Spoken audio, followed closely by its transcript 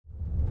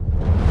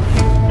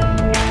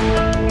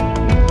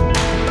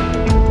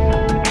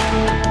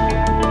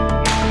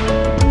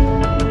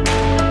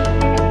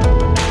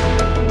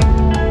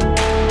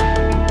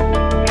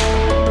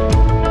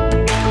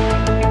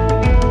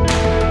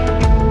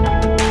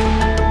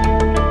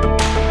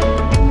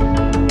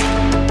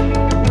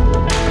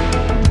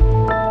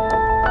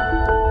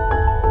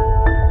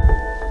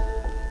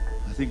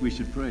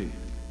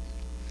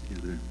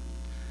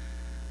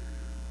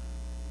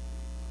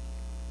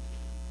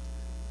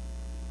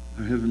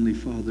Our Heavenly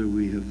Father,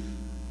 we have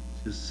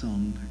just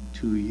sung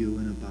to you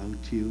and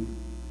about you,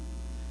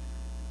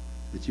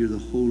 that you're the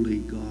holy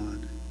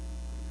God,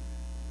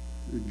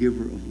 the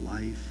giver of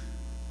life,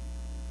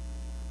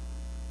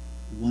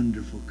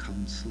 wonderful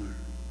counselor,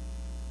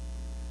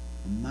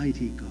 a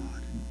mighty God,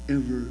 an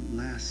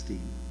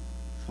everlasting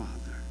Father,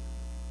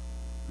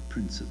 a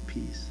Prince of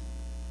Peace.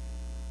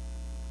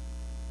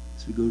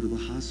 As we go to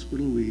the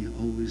hospital, we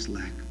always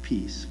lack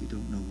peace. We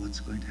don't know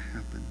what's going to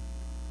happen.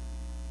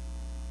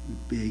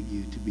 We beg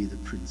you to be the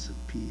Prince of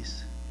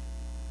Peace.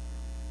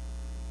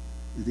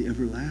 You're the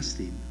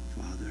everlasting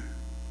Father.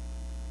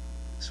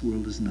 This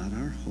world is not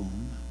our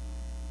home.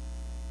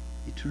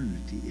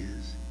 Eternity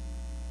is.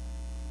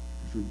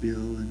 And for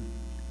Bill and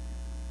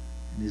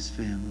his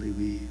family,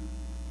 we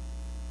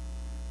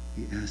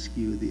ask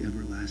you, the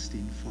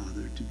everlasting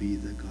Father, to be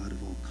the God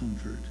of all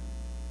comfort,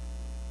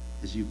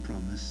 as you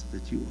promised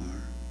that you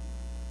are.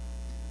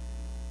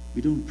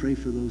 We don't pray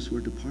for those who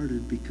are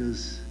departed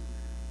because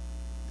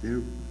they're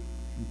in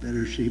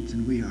better shape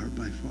than we are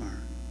by far.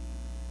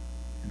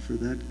 And for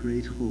that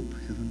great hope,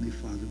 Heavenly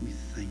Father, we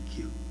thank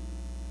you.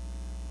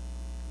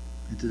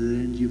 And to that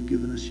end, you've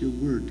given us your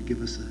word to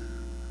give us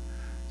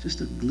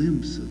just a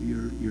glimpse of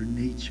your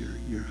nature,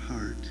 your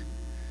heart,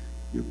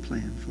 your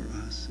plan for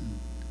us. And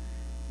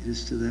it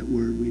is to that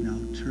word we now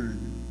turn.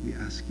 We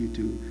ask you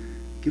to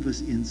give us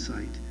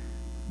insight,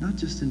 not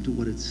just into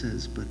what it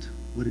says, but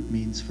what it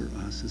means for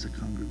us as a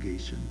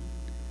congregation.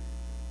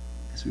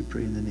 As we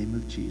pray in the name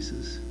of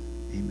Jesus,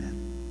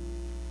 amen.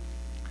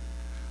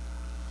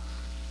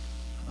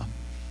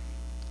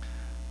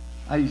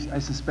 I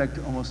suspect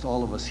almost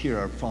all of us here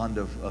are fond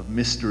of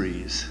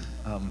mysteries.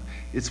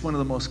 It's one of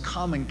the most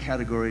common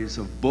categories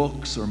of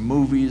books or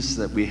movies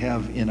that we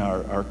have in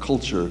our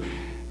culture.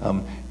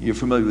 You're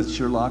familiar with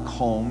Sherlock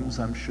Holmes,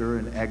 I'm sure,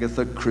 and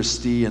Agatha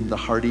Christie and the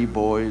Hardy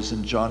Boys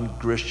and John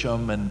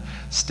Grisham and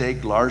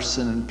Stieg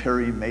Larsson and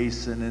Perry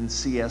Mason and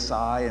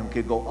CSI, and we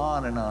could go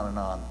on and on and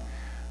on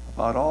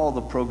about all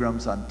the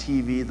programs on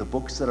TV, the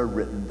books that are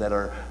written that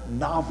are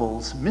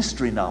novels,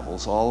 mystery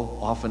novels.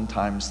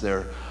 Oftentimes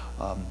they're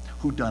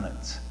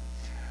whodunits.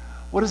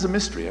 What is a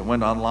mystery? I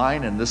went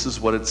online and this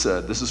is what it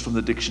said. This is from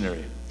the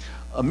dictionary.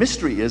 A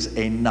mystery is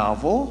a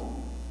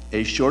novel,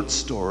 a short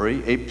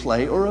story, a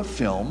play, or a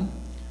film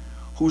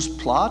whose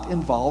plot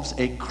involves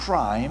a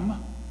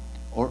crime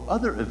or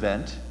other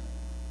event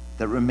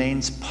that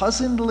remains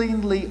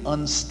puzzlingly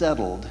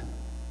unsettled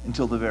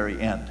until the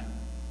very end.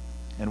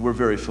 And we're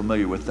very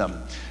familiar with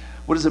them.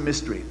 What is a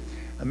mystery?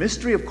 A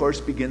mystery, of course,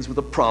 begins with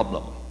a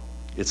problem.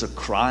 It's a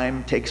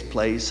crime takes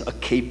place, a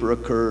caper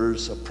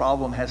occurs, a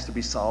problem has to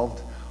be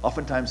solved.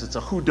 Oftentimes it's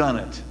a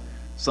whodunit.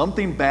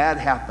 Something bad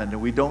happened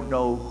and we don't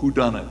know who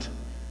done it.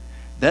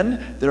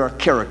 Then there are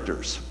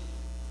characters.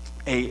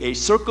 A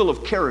circle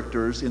of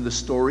characters in the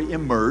story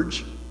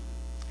emerge,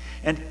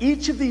 and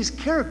each of these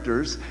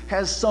characters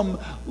has some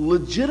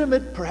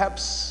legitimate,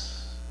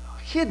 perhaps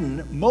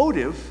hidden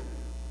motive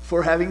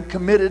for having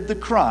committed the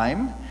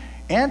crime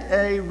and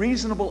a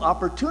reasonable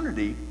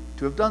opportunity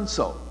to have done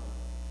so.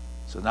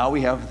 So now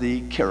we have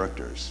the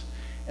characters,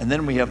 and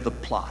then we have the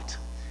plot.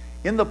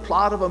 In the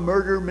plot of a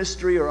murder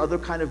mystery or other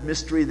kind of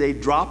mystery, they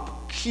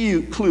drop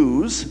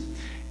clues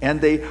and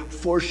they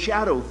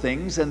foreshadow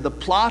things, and the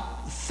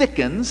plot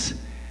thickens,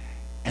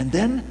 and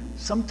then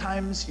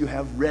sometimes you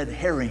have red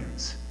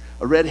herrings.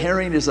 A red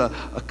herring is a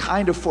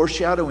kind of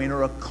foreshadowing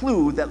or a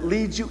clue that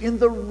leads you in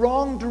the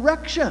wrong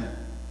direction,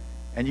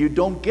 and you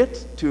don't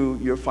get to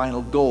your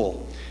final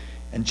goal.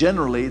 And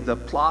generally, the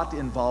plot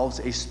involves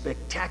a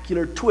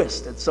spectacular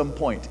twist at some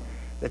point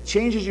that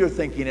changes your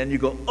thinking, and you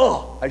go,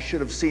 oh, I should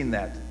have seen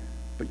that.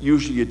 But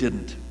usually you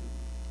didn't.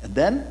 And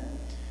then,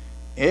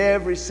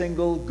 every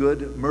single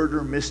good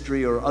murder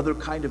mystery or other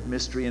kind of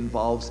mystery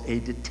involves a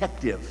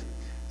detective.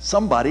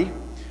 Somebody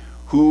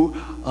who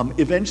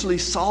eventually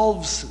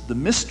solves the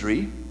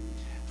mystery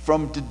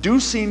from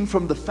deducing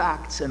from the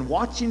facts and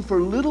watching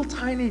for little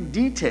tiny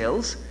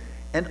details,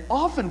 and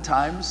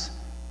oftentimes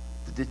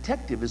the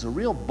detective is a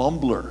real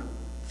bumbler.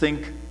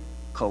 Think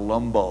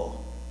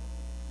Columbo.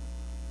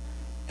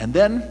 And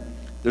then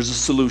there's a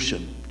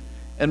solution.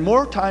 And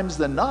more times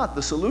than not,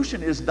 the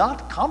solution is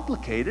not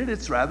complicated,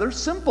 it's rather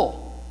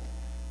simple.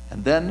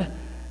 And then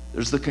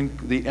there's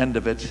the end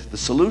of it, the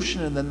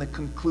solution, and then the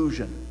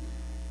conclusion.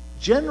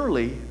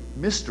 Generally,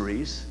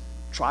 mysteries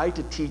try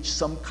to teach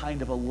some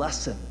kind of a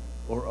lesson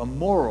or a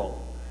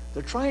moral.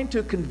 They're trying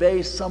to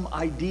convey some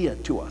idea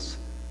to us.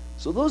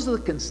 So those are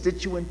the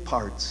constituent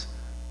parts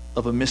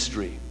of a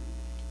mystery.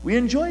 We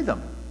enjoy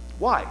them.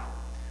 Why?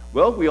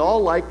 Well, we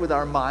all like with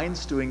our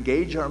minds to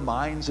engage our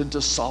minds and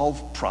to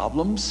solve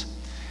problems.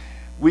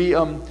 We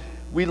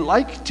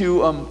like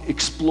to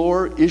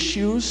explore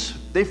issues.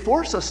 They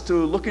force us to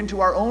look into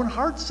our own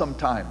hearts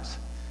sometimes.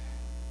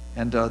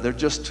 And they're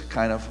just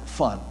kind of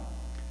fun.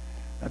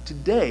 Now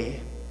today,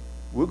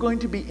 we're going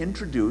to be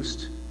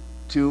introduced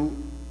to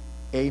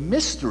a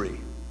mystery.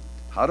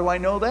 How do I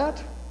know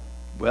that?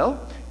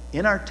 Well,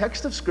 in our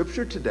text of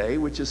Scripture today,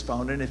 which is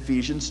found in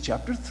Ephesians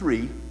chapter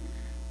 3,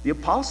 The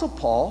Apostle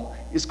Paul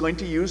is going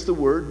to use the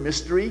word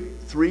mystery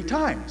 3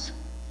 times.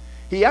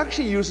 He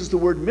actually uses the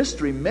word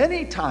mystery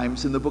many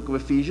times in the book of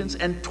Ephesians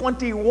and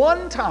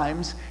 21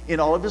 times in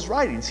all of his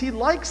writings. He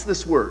likes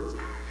this word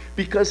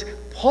because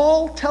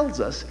Paul tells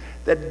us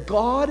that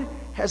God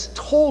has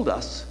told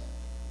us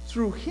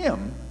through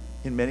him,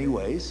 in many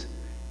ways,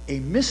 a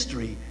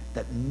mystery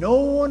that no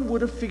one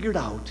would have figured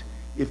out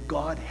if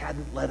God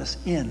hadn't let us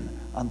in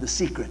on the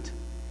secret.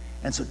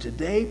 And so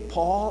today,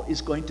 Paul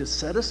is going to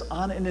set us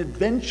on an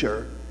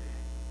adventure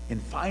in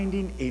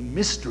finding a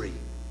mystery.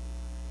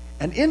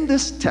 And in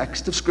this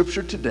text of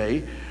Scripture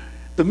today,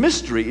 the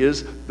mystery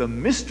is the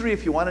mystery,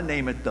 if you want to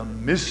name it, the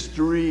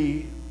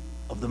mystery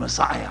of the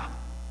Messiah.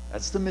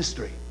 That's the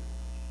mystery.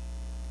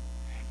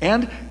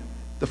 And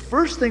the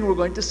first thing we're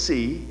going to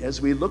see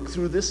as we look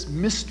through this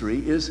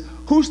mystery is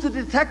who's the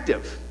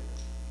detective?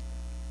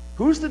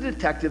 Who's the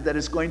detective that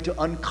is going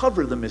to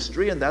uncover the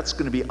mystery? And that's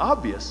going to be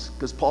obvious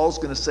because Paul's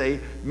going to say,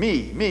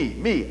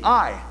 me,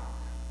 I.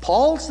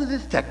 Paul's the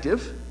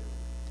detective.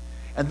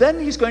 And then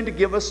he's going to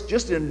give us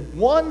just in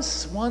one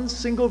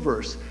single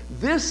verse,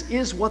 this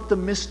is what the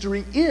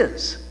mystery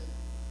is.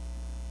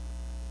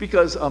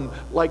 Because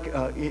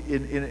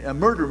in a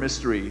murder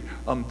mystery,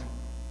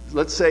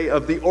 let's say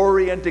of the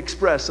Orient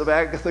Express of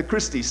Agatha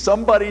Christie,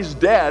 somebody's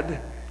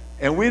dead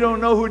and we don't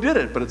know who did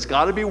it, but it's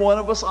got to be one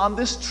of us on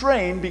this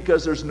train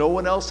because there's no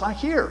one else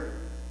here.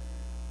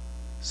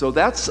 So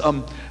that's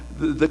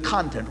the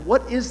content.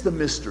 What is the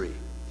mystery?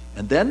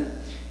 And then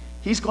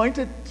he's going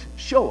to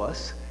show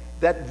us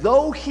that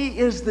though he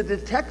is the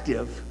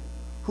detective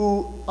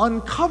who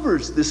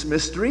uncovers this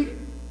mystery,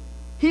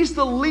 he's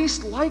the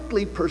least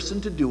likely person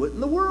to do it in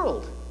the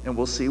world. And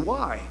we'll see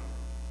why.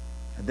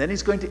 And then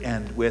he's going to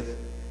end with,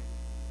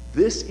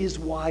 this is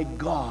why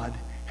God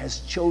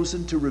has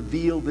chosen to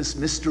reveal this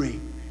mystery.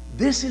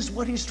 This is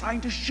what he's trying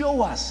to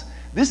show us.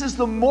 This is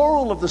the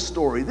moral of the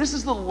story. This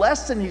is the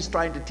lesson he's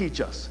trying to teach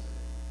us.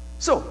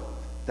 So,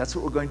 that's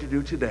what we're going to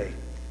do today.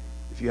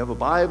 If you have a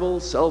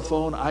Bible, cell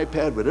phone,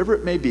 iPad, whatever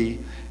it may be,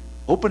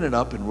 open it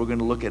up and we're going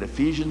to look at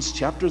Ephesians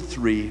chapter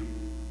 3,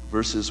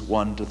 verses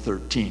 1 to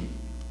 13.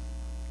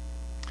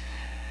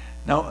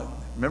 Now,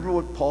 remember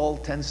what Paul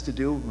tends to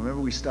do?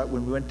 Remember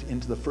when we went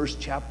into the first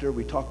chapter,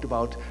 we talked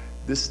about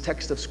this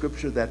text of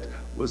Scripture that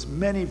was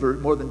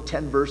more than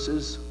 10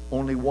 verses,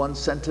 only one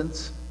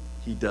sentence.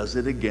 He does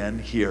it again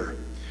here.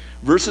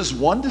 Verses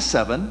 1 to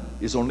 7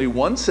 is only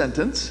one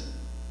sentence,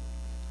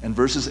 and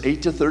verses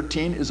 8 to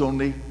 13 is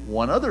only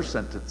one other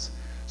sentence.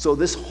 So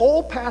this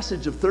whole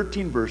passage of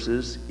 13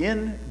 verses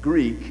in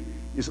Greek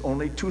is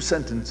only 2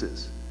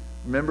 sentences.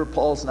 Remember,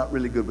 Paul's not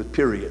really good with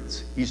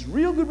periods. He's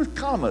real good with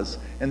commas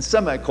and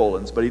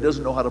semicolons, but he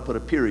doesn't know how to put a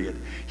period.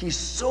 He's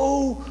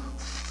so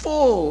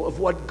full of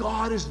what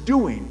God is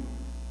doing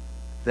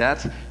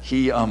that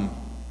he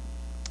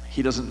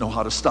doesn't know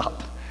how to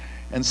stop.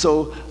 And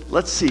so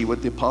let's see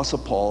what the Apostle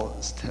Paul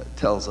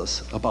tells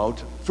us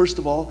about, first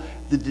of all,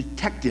 the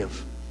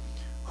detective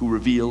who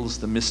reveals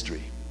the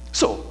mystery.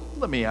 So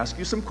let me ask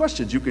you some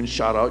questions. You can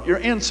shout out your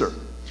answer.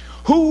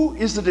 Who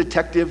is the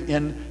detective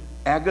in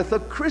Agatha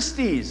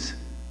Christie's?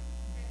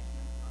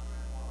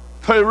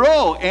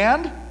 Poirot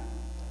and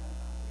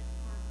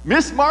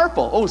Miss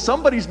Marple. Oh,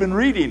 somebody's been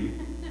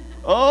reading.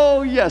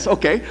 Oh, yes.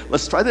 Okay,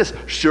 let's try this.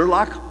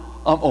 Sherlock.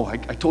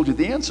 I told you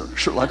the answer.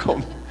 Sherlock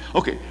Holmes.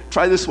 Okay,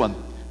 try this one.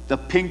 The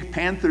Pink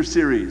Panther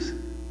series.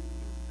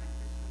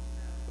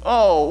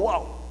 Oh,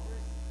 wow.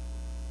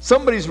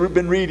 Somebody's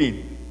been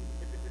reading.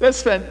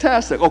 That's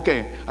fantastic.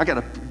 Okay,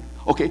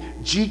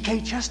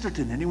 G.K.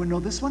 Chesterton. Anyone know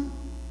this one?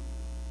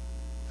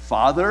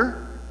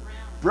 Father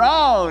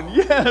Brown.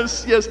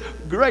 Yes.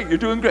 Great, you're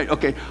doing great.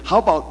 Okay, how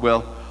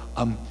about,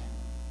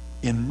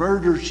 in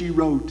Murder, She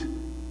Wrote.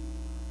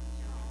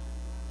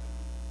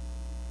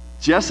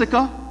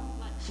 Jessica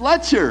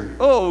Fletcher.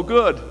 Oh,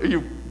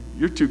 good.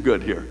 You're too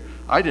good here.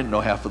 I didn't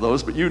know half of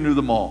those, but you knew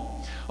them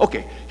all.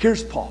 Okay,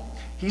 here's Paul.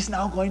 He's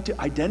now going to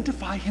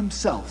identify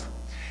himself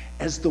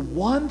as the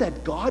one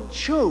that God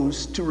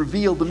chose to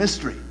reveal the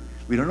mystery.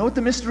 We don't know what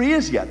the mystery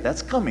is yet.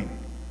 That's coming.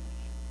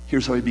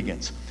 Here's how he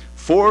begins.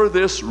 For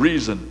this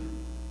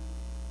reason.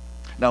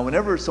 Now,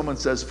 whenever someone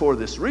says for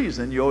this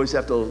reason, you always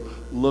have to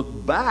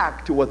look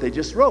back to what they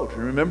just wrote.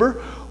 Remember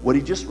what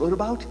he just wrote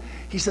about?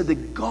 He said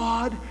that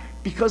God,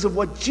 because of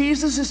what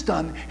Jesus has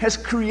done, has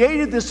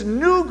created this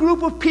new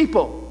group of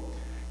people.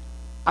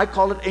 I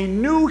call it a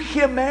new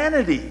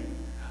humanity.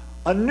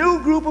 A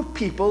new group of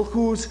people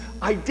whose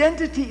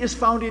identity is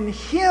found in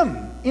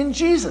Him, in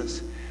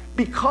Jesus.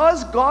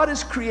 Because God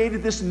has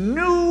created this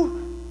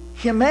new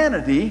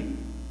humanity,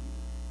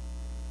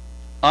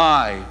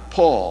 I,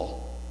 Paul,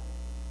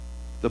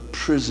 the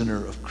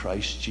prisoner of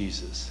Christ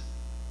Jesus.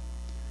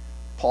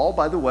 Paul,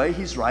 by the way,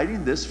 he's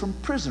writing this from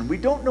prison. We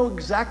don't know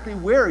exactly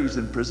where he's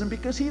in prison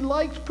because he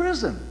liked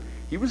prison.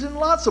 He was in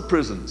lots of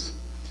prisons.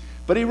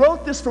 But he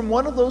wrote this from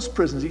one of those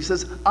prisons. He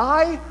says,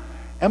 I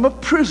am a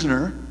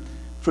prisoner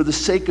for the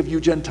sake of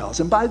you Gentiles.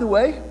 And by the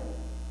way,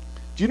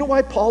 do you know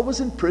why Paul was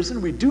in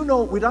prison? We don't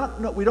know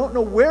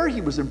where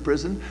he was in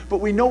prison, but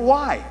we know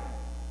why.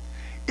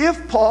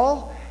 If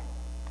Paul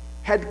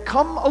had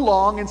come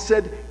along and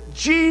said,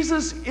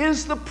 Jesus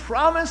is the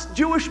promised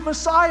Jewish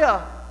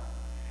Messiah.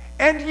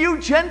 And you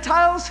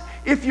Gentiles,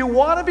 if you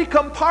want to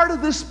become part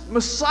of this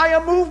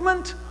Messiah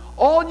movement,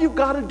 all you've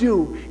got to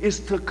do is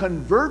to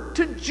convert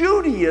to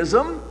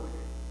Judaism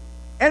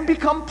and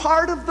become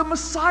part of the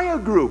Messiah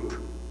group.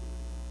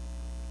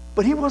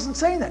 But he wasn't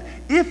saying that.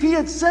 If he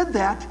had said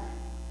that,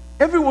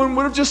 everyone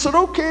would have just said,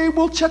 okay,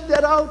 we'll check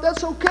that out,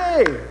 that's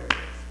okay.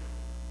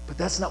 But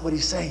that's not what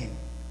he's saying.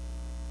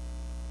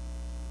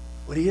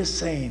 What he is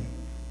saying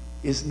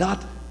is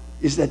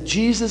that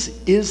Jesus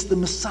is the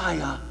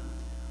Messiah,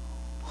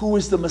 who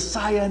is the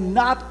Messiah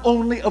not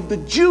only of the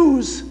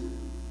Jews,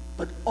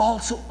 but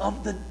also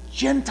of the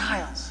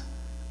Gentiles.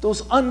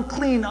 Those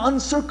unclean,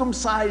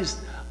 uncircumcised,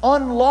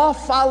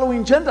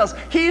 unlaw-following Gentiles.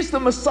 He's the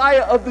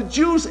Messiah of the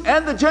Jews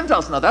and the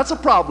Gentiles. Now that's a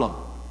problem.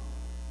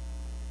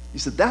 He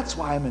said, that's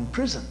why I'm in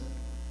prison.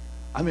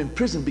 I'm in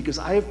prison because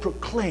I have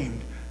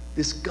proclaimed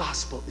this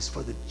gospel is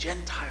for the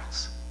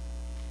Gentiles.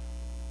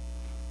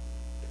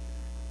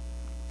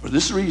 For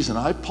this reason,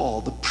 I,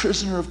 Paul, the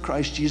prisoner of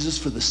Christ Jesus,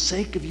 for the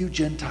sake of you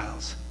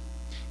Gentiles,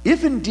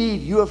 if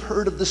indeed you have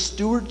heard of the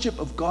stewardship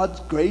of God's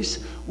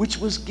grace, which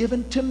was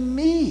given to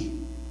me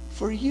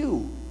for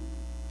you,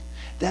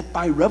 that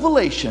by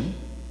revelation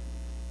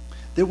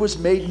there was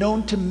made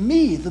known to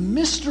me the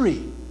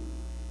mystery,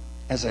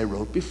 as I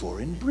wrote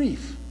before in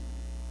brief.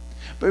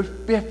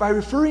 But by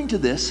referring to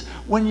this,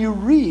 when you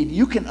read,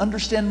 you can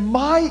understand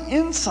my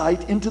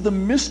insight into the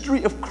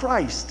mystery of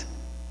Christ,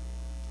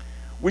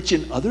 which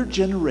in other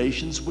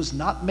generations was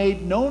not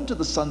made known to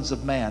the sons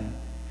of man,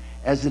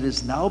 as it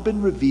has now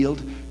been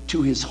revealed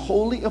to his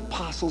holy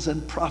apostles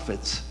and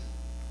prophets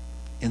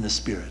in the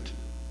Spirit.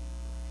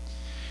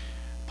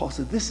 Paul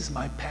said, this is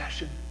my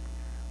passion.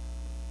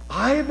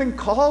 I have been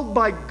called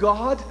by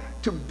God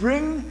to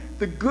bring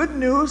the good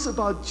news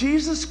about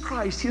Jesus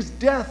Christ, his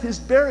death, his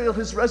burial,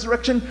 his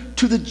resurrection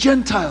to the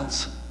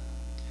Gentiles.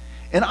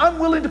 And I'm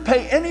willing to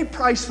pay any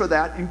price for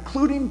that,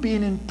 including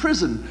being in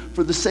prison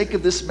for the sake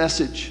of this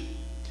message.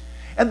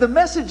 And the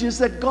message is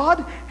that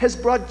God has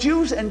brought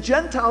Jews and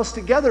Gentiles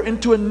together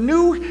into a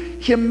new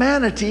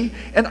humanity,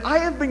 and I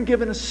have been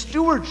given a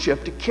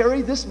stewardship to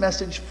carry this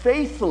message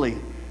faithfully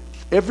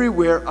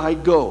everywhere I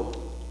go.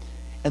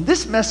 And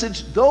this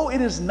message, though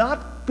it has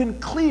not been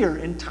clear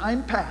in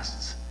time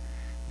past,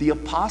 the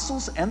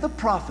apostles and the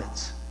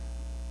prophets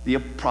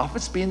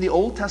being the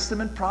Old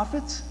Testament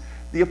prophets,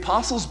 the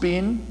apostles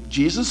being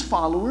Jesus'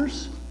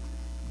 followers,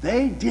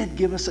 they did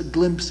give us a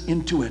glimpse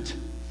into it.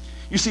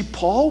 You see,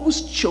 Paul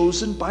was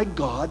chosen by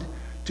God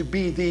to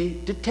be the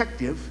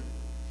detective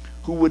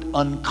who would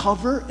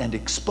uncover and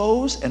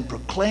expose and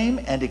proclaim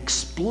and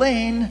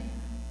explain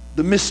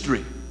the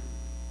mystery.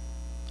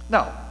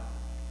 Now,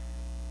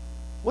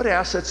 what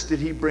assets did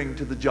he bring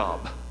to the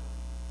job?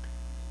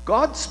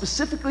 God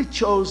specifically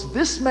chose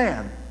this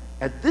man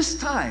at this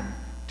time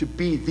to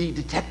be the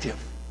detective.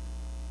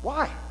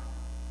 Why?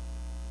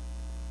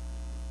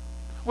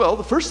 Well,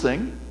 the first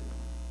thing,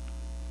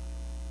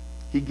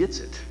 he gets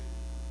it.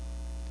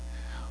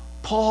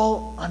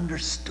 Paul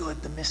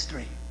understood the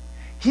mystery.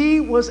 He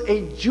was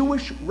a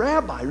Jewish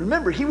rabbi.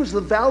 Remember, he was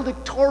the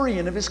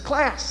valedictorian of his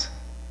class.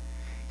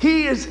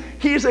 He is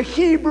a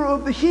Hebrew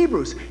of the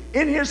Hebrews.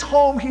 In his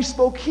home, he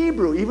spoke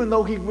Hebrew, even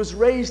though he was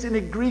raised in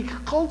a Greek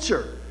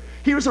culture.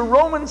 He was a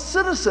Roman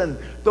citizen,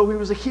 though he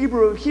was a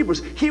Hebrew of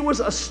Hebrews. He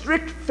was a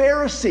strict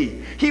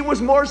Pharisee. He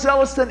was more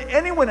zealous than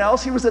anyone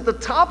else. He was at the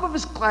top of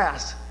his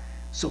class.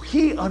 So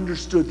he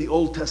understood the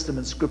Old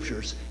Testament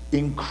scriptures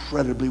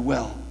incredibly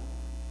well.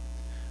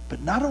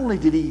 But not only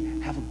did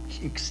he have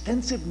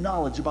extensive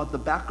knowledge about the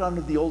background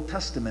of the Old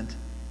Testament,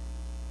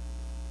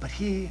 but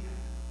he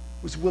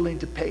was willing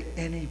to pay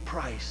any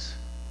price,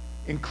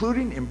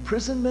 including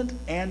imprisonment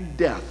and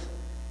death.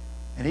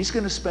 And he's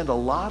going to spend a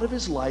lot of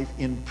his life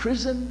in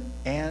prison,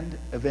 and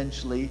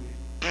eventually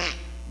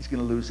he's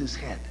going to lose his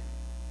head.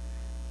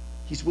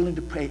 He's willing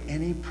to pay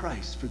any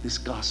price for this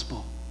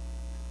gospel.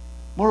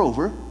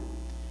 Moreover,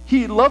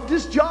 he loved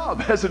his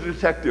job as a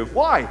detective.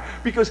 Why?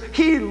 Because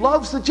he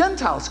loves the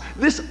Gentiles.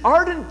 This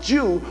ardent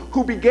Jew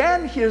who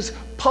began his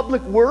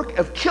public work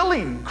of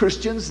killing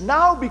Christians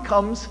now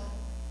becomes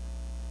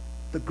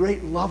the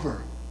great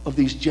lover of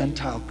these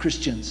Gentile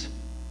Christians.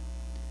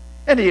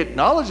 And he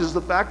acknowledges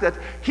the fact that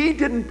he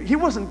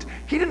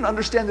didn't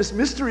understand this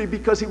mystery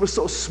because he was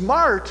so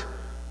smart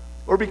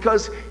or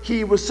because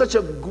he was such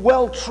a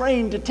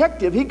well-trained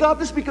detective. He got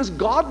this because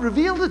God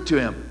revealed it to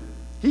him.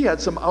 He had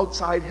some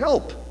outside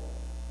help.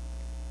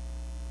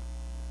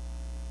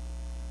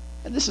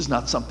 And this is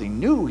not something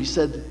new. He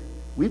said,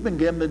 we've been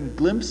given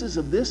glimpses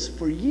of this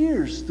for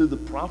years through the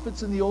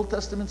prophets in the Old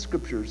Testament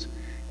scriptures,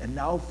 and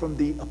now from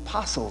the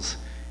apostles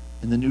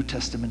in the New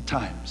Testament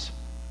times.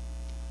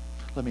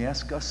 Let me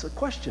ask us a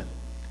question.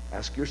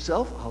 Ask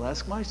yourself, I'll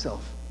ask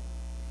myself.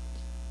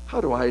 How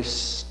do I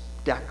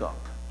stack up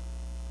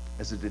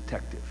as a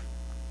detective?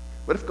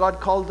 What if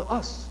God called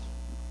us?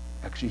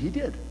 Actually, he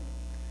did.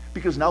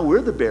 Because now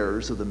we're the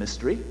bearers of the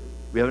mystery.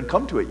 We haven't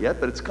come to it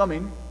yet, but it's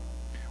coming.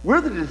 We're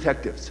the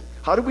detectives.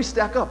 How do we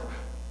stack up?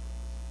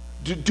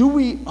 Do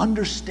we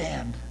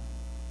understand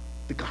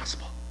the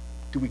gospel?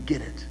 Do we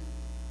get it?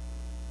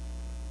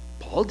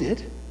 Paul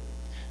did.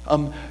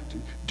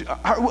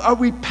 Are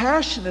we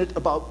passionate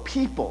about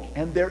people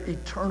and their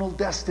eternal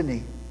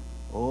destiny?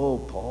 Oh,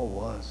 Paul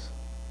was.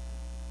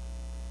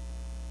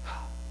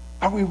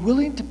 Are we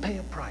willing to pay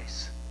a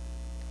price?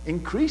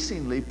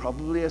 Increasingly,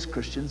 probably as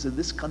Christians in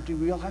this country,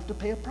 we all have to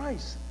pay a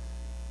price.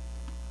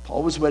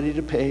 Paul was ready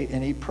to pay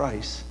any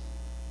price.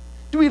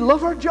 Do we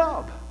love our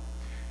job?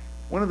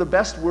 One of the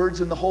best words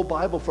in the whole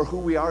Bible for who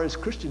we are as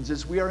Christians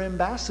is we are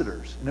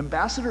ambassadors. An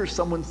ambassador is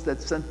someone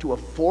that's sent to a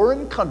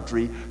foreign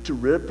country to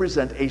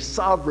represent a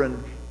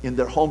sovereign in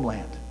their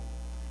homeland.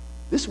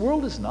 This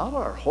world is not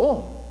our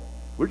home.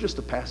 We're just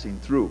a passing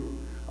through.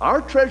 Our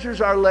treasures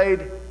are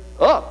laid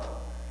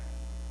up,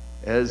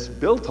 as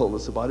Bill told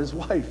us about his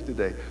wife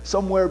today,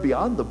 somewhere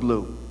beyond the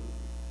blue.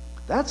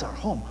 That's our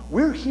home.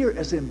 We're here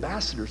as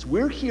ambassadors.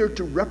 We're here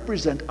to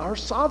represent our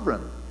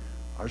sovereign.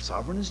 Our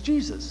sovereign is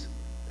Jesus.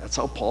 That's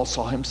how Paul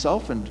saw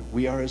himself, and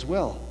we are as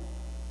well.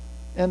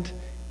 And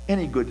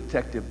any good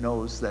detective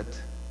knows that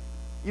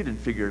you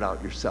didn't figure it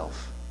out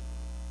yourself.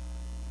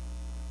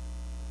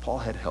 Paul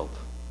had help.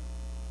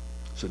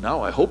 So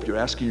now I hope you're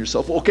asking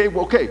yourself, okay,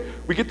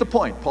 we get the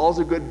point. Paul's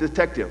a good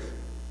detective.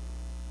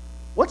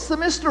 What's the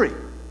mystery?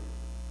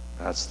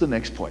 That's the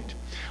next point.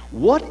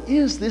 What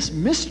is this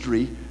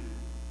mystery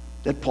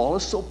that Paul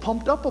is so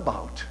pumped up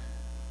about?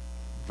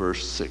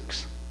 Verse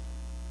 6.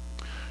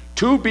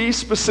 To be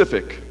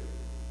specific,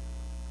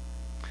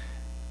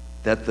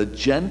 that the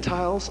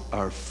Gentiles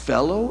are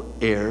fellow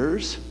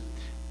heirs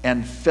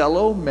and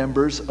fellow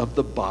members of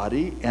the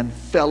body and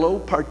fellow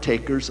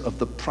partakers of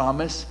the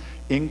promise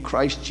in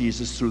Christ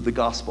Jesus through the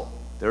gospel.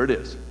 There it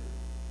is.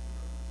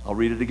 I'll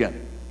read it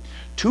again.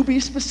 To be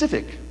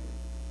specific,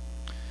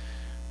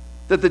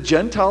 that the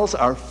Gentiles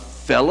are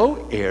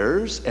fellow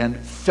heirs and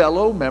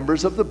fellow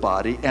members of the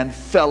body and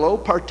fellow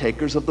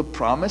partakers of the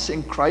promise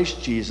in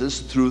Christ Jesus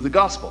through the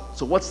gospel.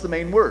 So what's the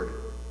main word?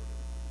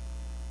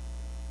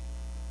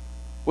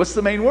 What's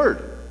the main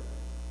word?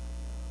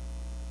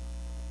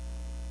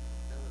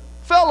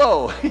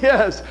 Fellow.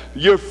 Yes.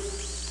 You're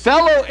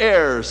fellow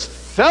heirs,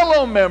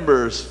 fellow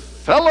members,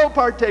 fellow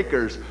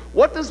partakers.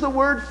 What does the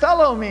word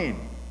fellow mean?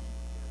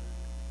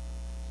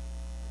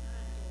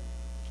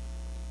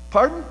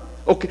 Pardon?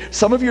 Okay,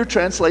 some of your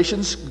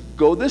translations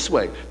go this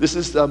way. This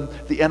is the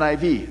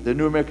NIV, the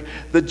New American.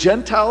 The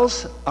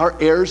Gentiles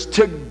are heirs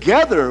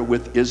together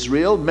with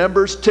Israel,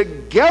 members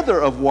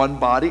together of one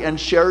body, and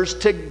sharers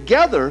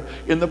together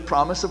in the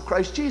promise of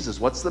Christ Jesus.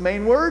 What's the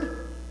main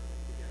word?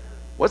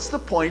 What's the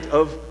point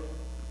of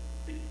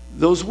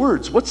those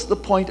words? What's the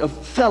point of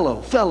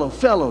fellow,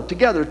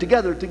 together,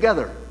 together,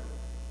 together?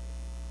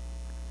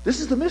 This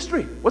is the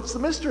mystery. What's the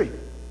mystery?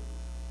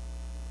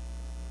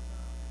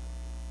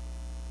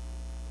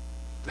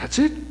 That's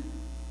it.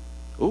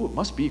 Oh, it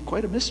must be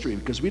quite a mystery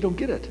because we don't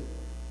get it.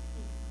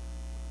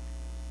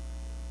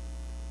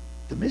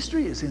 The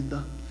mystery is in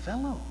the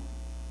fellow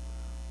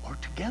or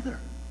together.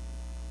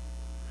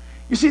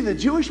 You see, the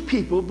Jewish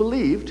people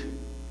believed,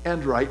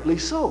 and rightly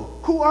so.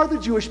 Who are the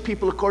Jewish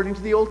people according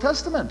to the Old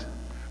Testament?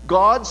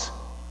 God's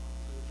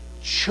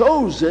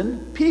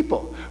chosen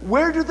people.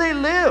 Where do they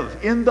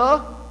live? In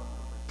the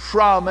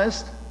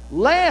promised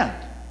land.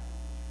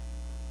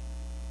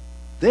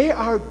 They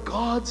are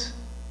God's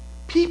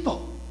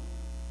people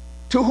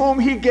to whom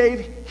he gave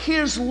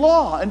his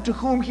law and to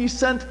whom he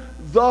sent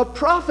the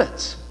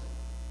prophets.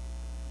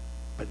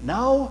 But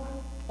now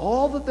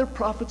all that their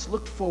prophets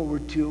looked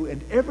forward to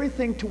and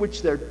everything to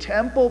which their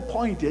temple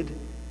pointed,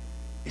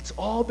 it's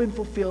all been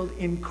fulfilled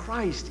in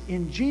Christ,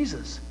 in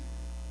Jesus.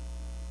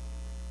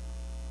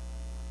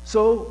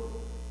 So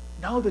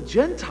now the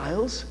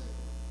Gentiles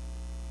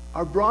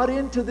are brought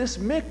into this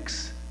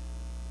mix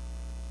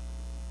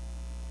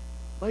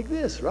like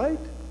this, right?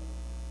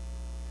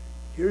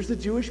 Here's the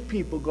Jewish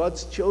people,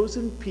 God's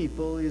chosen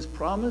people, his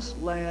promised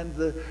land,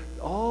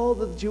 all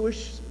the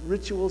Jewish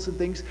rituals and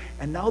things,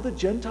 and now the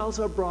Gentiles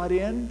are brought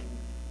in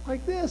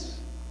like this.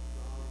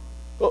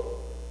 Oh,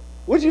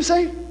 what did you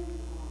say?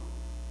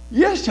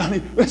 Yes,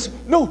 Johnny.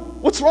 No,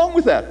 what's wrong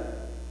with that?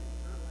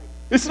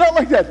 It's not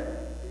like that.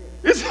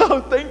 It's how,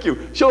 thank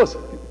you. Show us.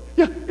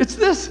 Yeah, it's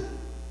this.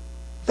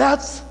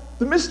 That's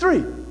the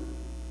mystery.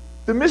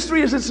 The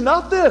mystery is it's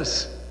not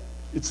this.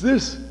 It's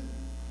this.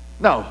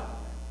 Now,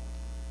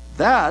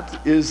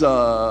 that's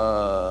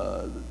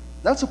a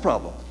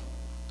problem.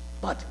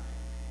 But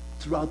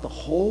throughout the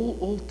whole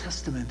Old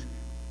Testament,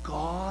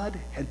 God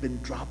had been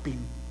dropping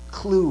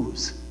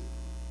clues.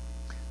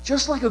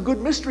 Just like a good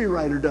mystery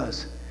writer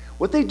does.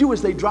 What they do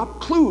is they drop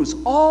clues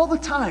all the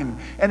time.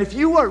 And if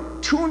you are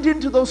tuned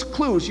into those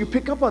clues, you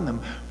pick up on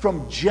them.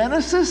 From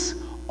Genesis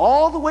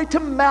all the way to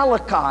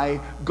Malachi,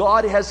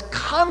 God has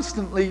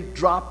constantly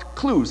dropped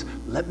clues.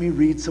 Let me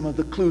read some of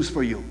the clues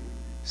for you.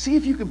 See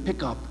if you can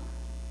pick up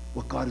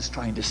what God is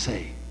trying to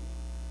say.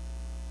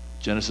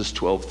 Genesis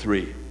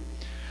 12:3.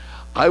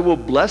 I will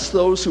bless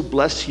those who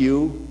bless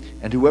you,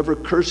 and whoever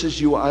curses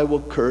you I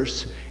will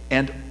curse,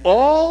 and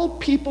all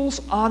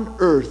peoples on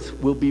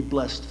earth will be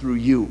blessed through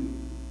you.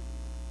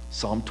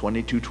 Psalm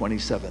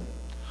 22:27.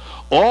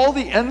 All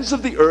the ends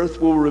of the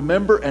earth will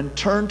remember and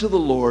turn to the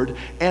Lord,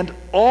 and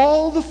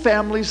all the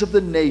families of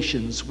the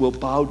nations will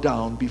bow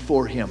down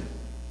before him.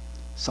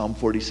 Psalm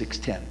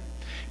 46:10.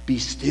 Be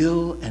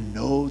still and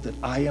know that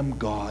I am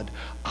God.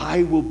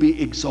 I will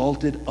be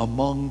exalted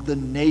among the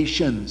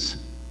nations.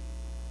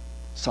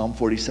 Psalm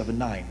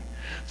 47:9.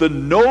 The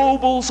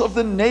nobles of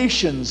the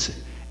nations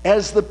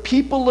as the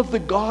people of the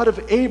God of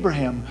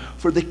Abraham,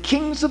 for the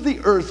kings of the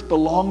earth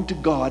belong to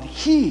God.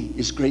 He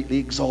is greatly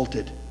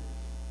exalted.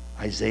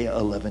 Isaiah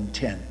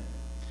 11:10.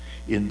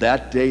 In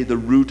that day the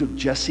root of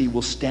Jesse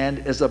will stand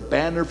as a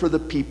banner for the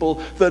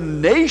people. The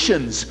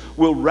nations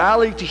will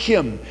rally to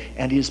him,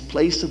 and his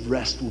place of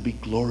rest will be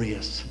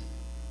glorious.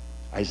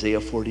 Isaiah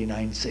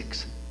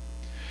 49:6.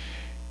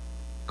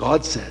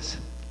 God says,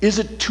 is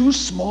it too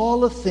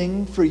small a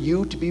thing for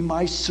you to be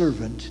my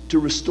servant, to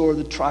restore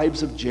the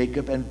tribes of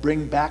Jacob and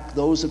bring back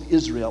those of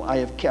Israel I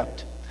have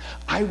kept?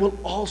 I will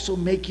also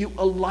make you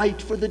a light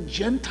for the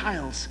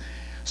Gentiles,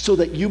 so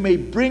that you may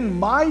bring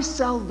my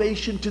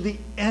salvation to the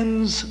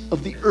ends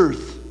of the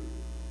earth.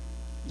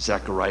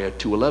 Zechariah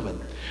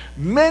 2:11.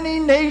 Many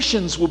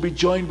nations will be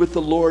joined with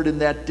the Lord in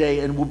that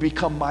day and will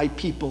become my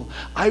people.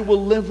 I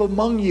will live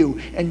among you,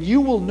 and you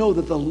will know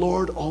that the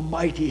Lord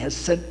Almighty has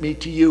sent me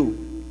to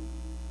you.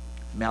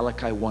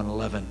 Malachi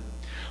 1:11.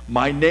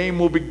 My name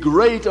will be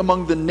great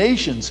among the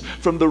nations,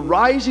 from the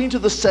rising to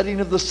the setting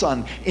of the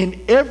sun. In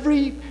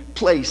every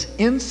place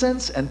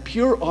incense and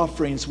pure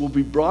offerings will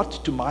be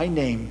brought to my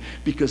name,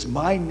 because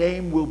my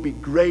name will be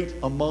great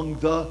among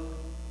the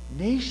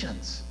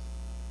nations.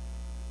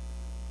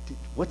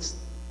 What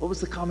was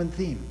the common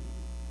theme?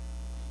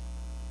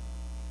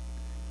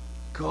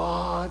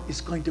 God is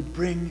going to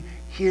bring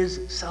his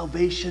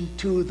salvation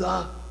to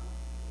the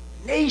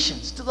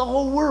nations, to the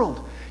whole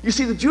world. You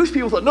see, the Jewish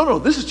people thought, no,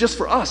 this is just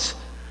for us.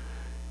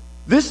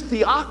 This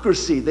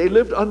theocracy they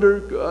lived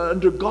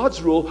under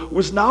God's rule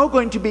was now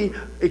going to be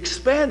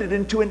expanded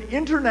into an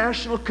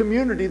international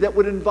community that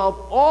would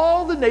involve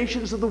all the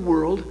nations of the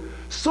world,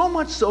 so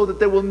much so that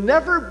there will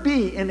never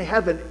be in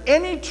heaven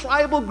any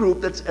tribal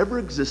group that's ever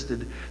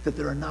existed that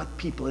there are not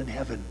people in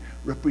heaven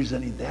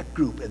representing that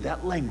group and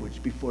that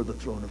language before the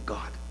throne of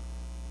God.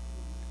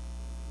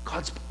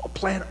 God's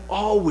plan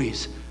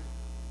always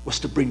was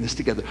to bring this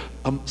together.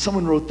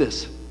 Someone wrote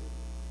this.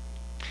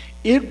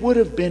 It would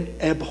have been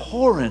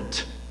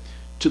abhorrent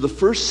to the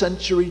first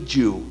century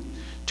Jew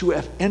to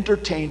have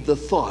entertained the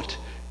thought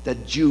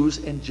that Jews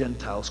and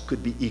Gentiles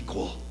could be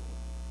equal.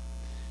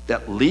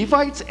 That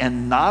Levites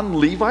and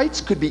non-Levites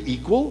could be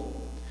equal.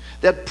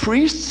 That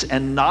priests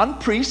and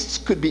non-priests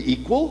could be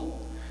equal.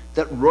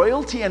 That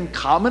royalty and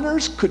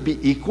commoners could be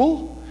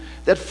equal.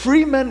 That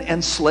free men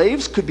and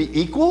slaves could be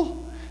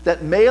equal.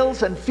 That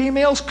males and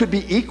females could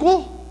be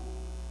equal.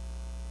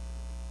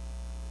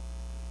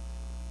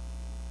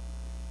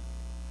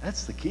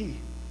 That's the key,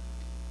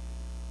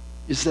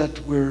 is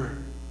that we're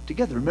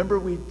together. Remember,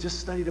 we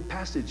just studied a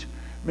passage.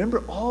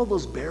 Remember all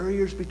those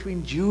barriers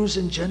between Jews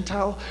and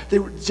Gentiles? They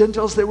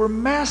were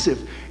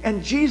massive.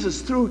 And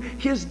Jesus, through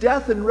his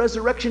death and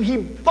resurrection, he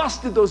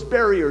busted those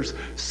barriers,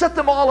 set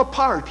them all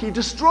apart. He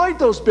destroyed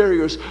those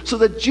barriers so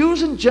that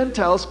Jews and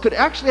Gentiles could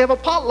actually have a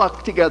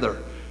potluck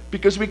together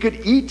because we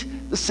could eat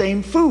the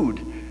same food.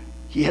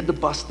 He had to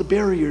bust the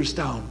barriers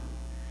down.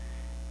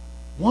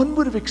 One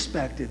would have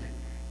expected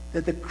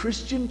that the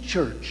Christian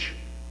church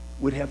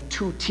would have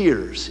two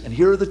tiers. And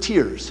here are the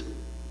tiers.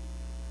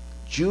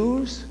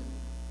 Jews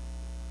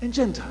and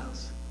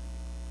Gentiles.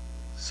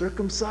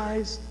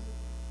 Circumcised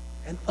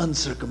and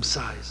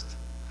uncircumcised.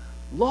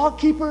 Law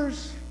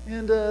keepers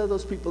and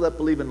those people that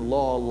believe in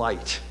law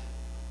light.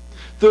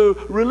 The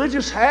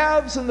religious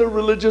haves and the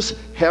religious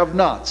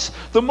have-nots.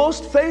 The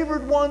most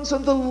favored ones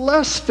and the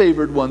less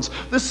favored ones.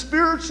 The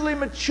spiritually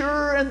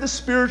mature and the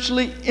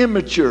spiritually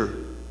immature.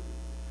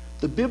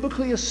 The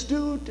biblically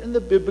astute and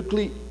the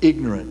biblically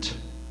ignorant.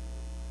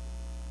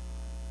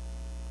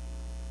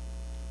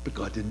 But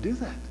God didn't do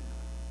that.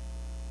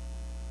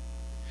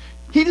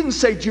 He didn't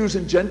say Jews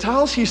and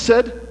Gentiles. He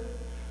said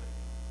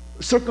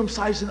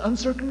circumcised and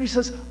uncircumcised. He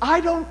says,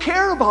 I don't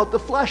care about the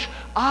flesh.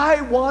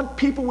 I want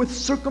people with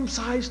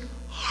circumcised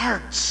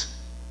hearts.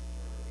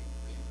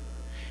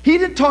 He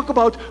didn't talk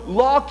about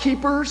law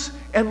keepers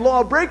and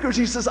lawbreakers.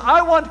 He says,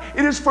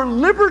 it is for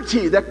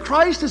liberty that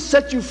Christ has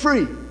set you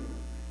free.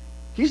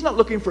 He's not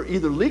looking for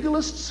either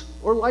legalists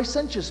or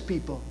licentious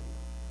people.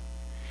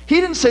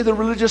 He didn't say the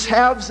religious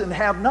haves and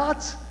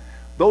have-nots,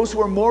 those who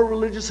are more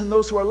religious and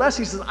those who are less.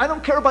 He says, I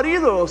don't care about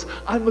either of those.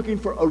 I'm looking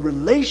for a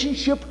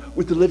relationship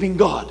with the living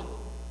God.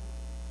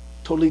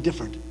 Totally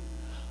different.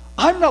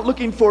 I'm not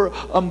looking for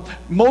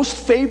most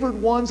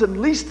favored ones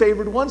and least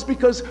favored ones,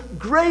 because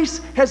grace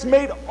has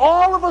made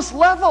all of us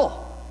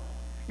level.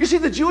 You see,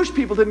 the Jewish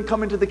people didn't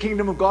come into the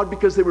kingdom of God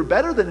because they were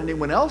better than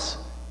anyone else.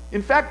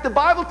 In fact, the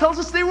Bible tells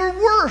us they were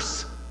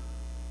worse.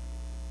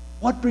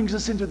 What brings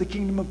us into the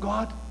kingdom of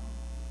God?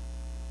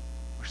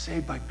 We're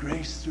saved by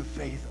grace through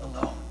faith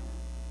alone.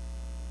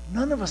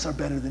 None of us are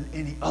better than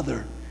any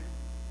other.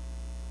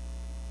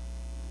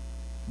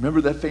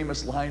 Remember that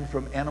famous line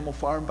from Animal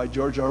Farm by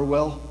George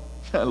Orwell?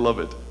 I love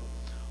it.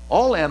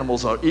 All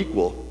animals are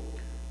equal,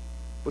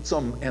 but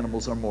some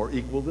animals are more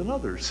equal than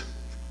others.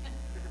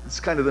 It's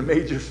kind of the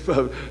major,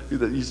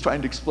 he's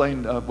trying to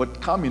explain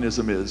what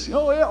communism is.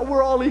 Yeah,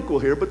 we're all equal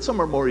here, but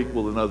some are more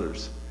equal than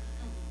others.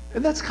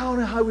 And that's kind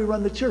of how we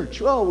run the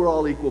church. Well, we're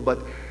all equal, but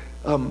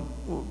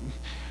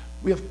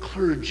we have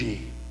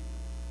clergy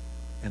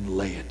and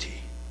laity.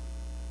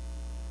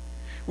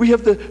 We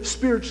have the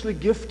spiritually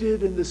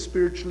gifted and the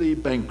spiritually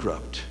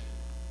bankrupt.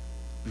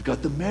 We've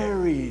got the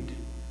married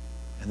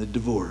and the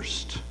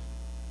divorced.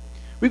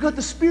 We've got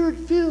the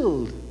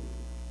spirit-filled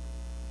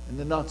and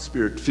the not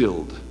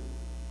spirit-filled.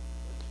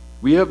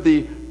 We have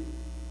the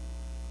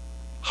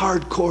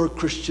hardcore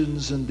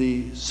Christians and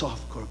the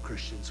softcore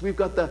Christians. We've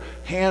got the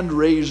hand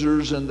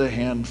raisers and the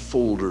hand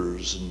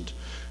folders. And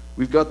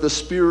we've got the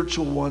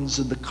spiritual ones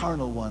and the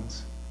carnal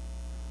ones.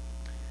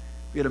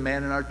 We had a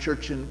man in our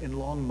church in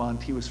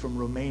Longmont. He was from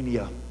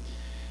Romania.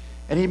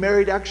 And he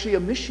married actually a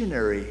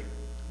missionary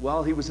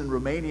while he was in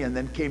Romania and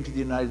then came to the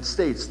United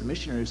States. The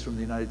missionary was from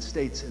the United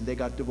States, and they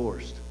got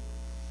divorced.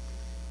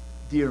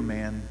 Dear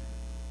man.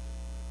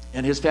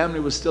 And his family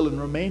was still in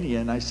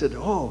Romania. And I said,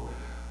 oh,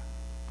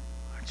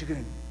 aren't you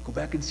going to go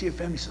back and see your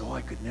family? He said, oh,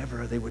 I could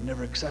never. They would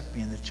never accept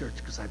me in the church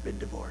because I've been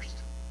divorced.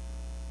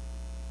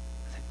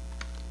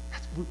 I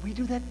said, we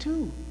do that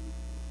too.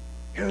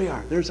 Here we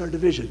are. There's our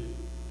division.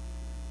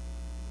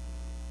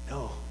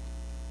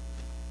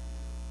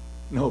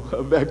 No,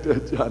 back to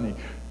Johnny.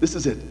 This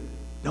is it.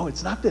 No,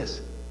 it's not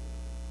this.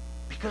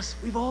 Because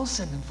we've all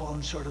sinned and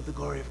fallen short of the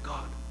glory of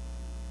God.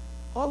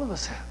 All of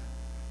us have.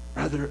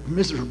 Rather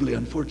miserably,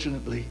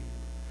 unfortunately.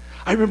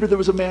 I remember there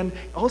was a man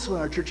also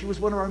in our church. He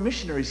was one of our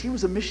missionaries. He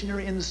was a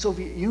missionary in the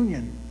Soviet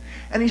Union.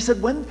 And he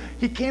said when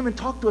he came and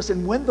talked to us,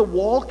 and when the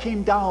wall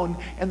came down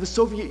and the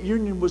Soviet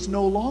Union was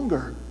no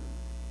longer,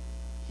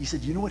 he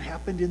said, you know what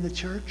happened in the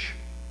church?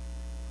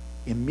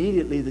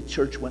 Immediately the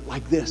church went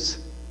like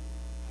this.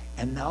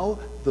 And now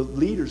the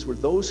leaders were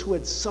those who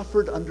had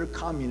suffered under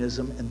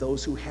communism and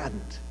those who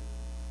hadn't.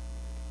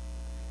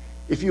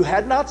 If you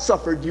had not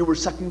suffered, you were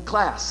second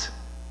class.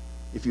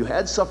 If you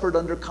had suffered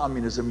under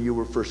communism, you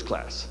were first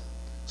class.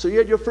 So you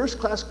had your first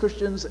class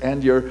Christians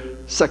and your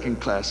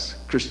second class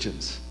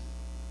Christians.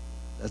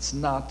 That's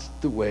not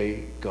the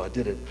way God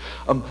did it.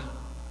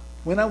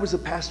 When I was a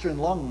pastor in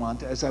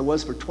Longmont, as I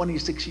was for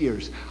 26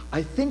 years,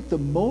 I think the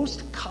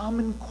most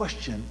common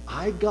question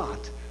I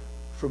got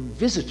from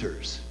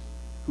visitors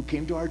who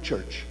came to our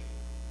church,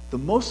 the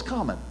most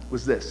common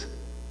was this: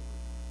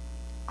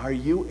 are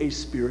you a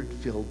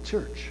spirit-filled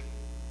church?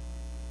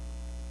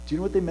 Do you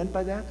know what they meant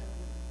by that?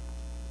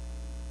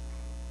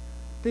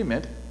 They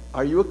meant,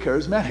 are you a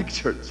charismatic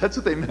church? That's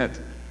what they meant.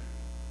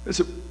 They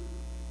said,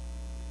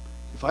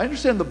 if I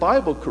understand the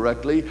Bible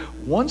correctly,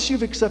 once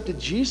you've accepted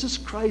Jesus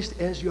Christ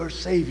as your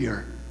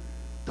Savior,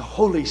 the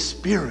Holy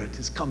Spirit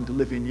has come to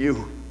live in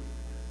you.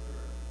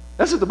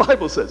 That's what the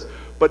Bible says.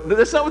 But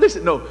that's not what they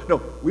said.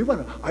 No, we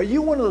want to, are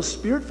you one of those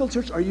spirit-filled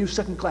churches? Are you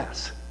second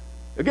class?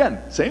 Again,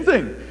 same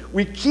thing.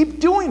 We keep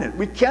doing it.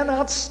 We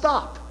cannot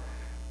stop.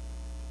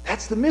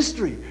 That's the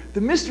mystery.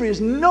 The mystery is,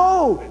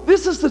 no,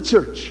 this is the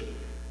church.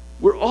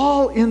 We're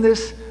all in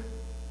this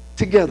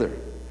together.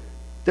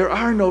 There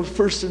are no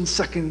first and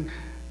second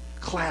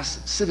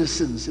class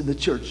citizens in the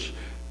church.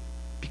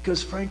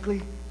 Because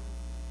frankly,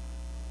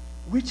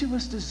 which of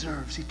us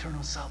deserves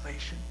eternal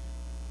salvation?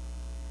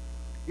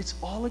 It's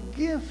all a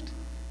gift.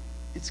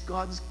 It's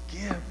God's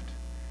gift.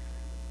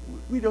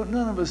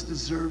 None of us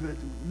deserve it.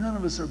 None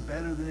of us are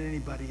better than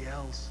anybody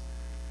else.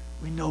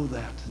 We know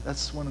that.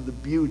 That's one of the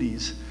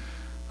beauties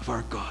of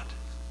our God.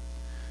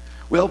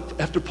 Well,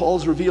 after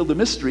Paul's revealed the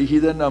mystery, he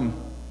then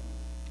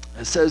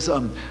says,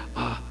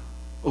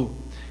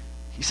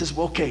 he says,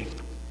 well, okay,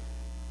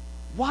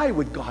 why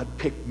would God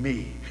pick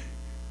me?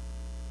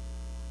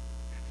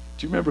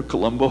 Do you remember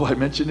Columbo? I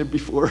mentioned him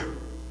before.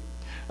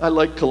 I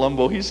like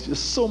Columbo. He's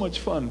just so much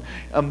fun.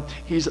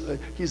 He's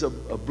a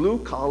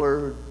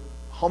blue-collar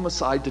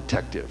homicide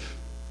detective.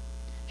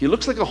 He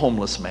looks like a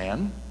homeless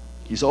man.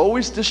 He's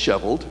always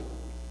disheveled.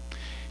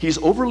 He's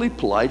overly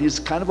polite. He's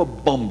kind of a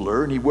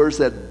bumbler, and he wears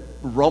that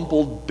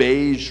rumpled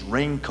beige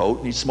raincoat,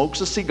 and he smokes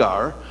a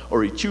cigar,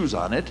 or he chews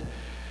on it.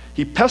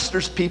 He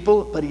pesters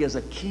people, but he has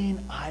a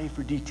keen eye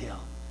for detail.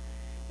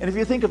 And if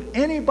you think of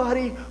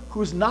anybody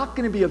who's not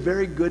going to be a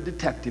very good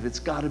detective, it's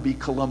got to be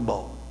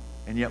Columbo.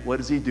 And yet, what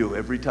does he do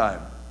every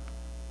time?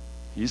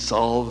 He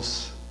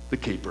solves the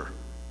caper.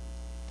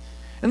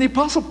 And the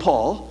Apostle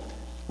Paul,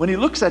 when he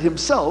looks at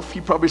himself, he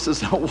probably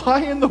says, now,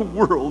 why in the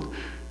world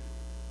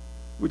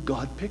would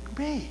God pick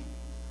me?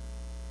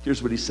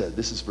 Here's what he said.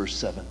 This is verse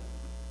 7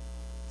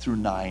 through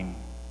 9.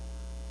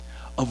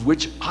 Of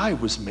which I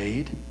was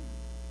made.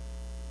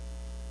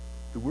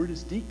 The word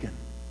is deacon.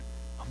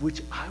 Of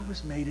which I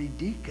was made a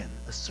deacon,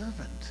 a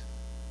servant.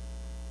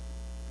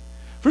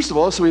 First of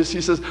all, so he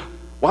says,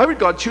 why would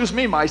God choose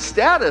me? My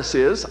status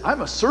is,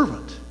 I'm a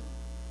servant.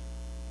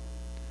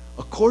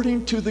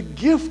 According to the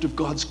gift of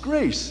God's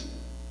grace.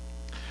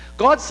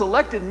 God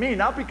selected me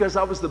not because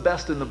I was the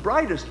best and the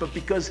brightest, but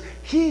because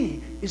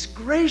He is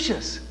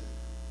gracious.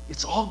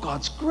 It's all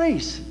God's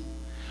grace,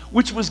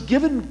 which was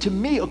given to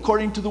me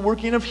according to the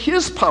working of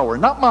His power,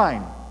 not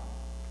mine.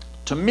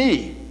 To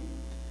me,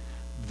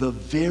 the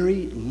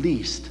very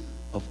least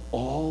of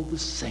all the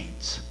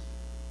saints.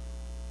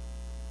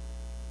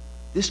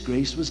 This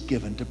grace was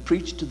given to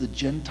preach to the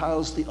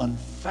Gentiles the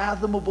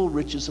unfathomable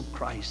riches of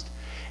Christ,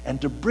 and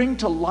to bring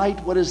to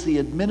light what is the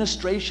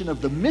administration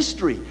of the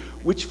mystery,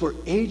 which for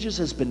ages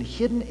has been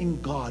hidden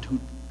in God who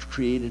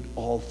created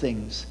all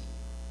things.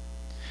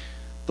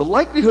 The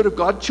likelihood of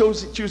God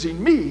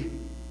choosing me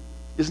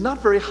is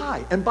not very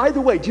high. And by the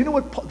way, do you know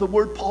what the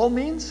word Paul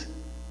means?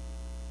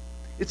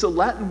 It's a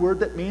Latin word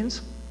that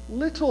means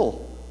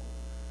little.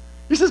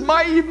 He says,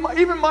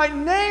 even my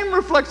name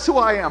reflects who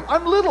I am.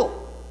 I'm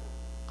little.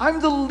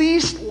 I'm the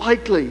least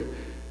likely.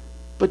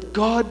 But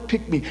God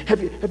picked me.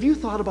 Have you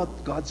thought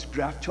about God's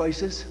draft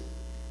choices?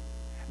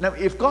 Now,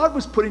 if God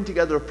was putting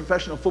together a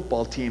professional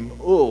football team,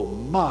 oh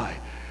my,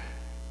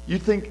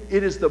 you'd think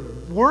it is the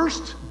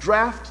worst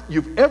draft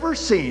you've ever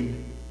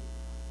seen,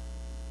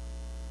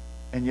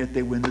 and yet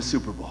they win the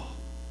Super Bowl.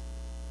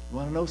 You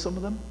want to know some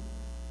of them?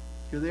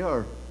 Here they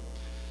are.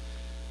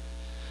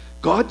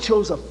 God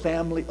chose a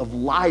family of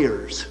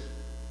liars.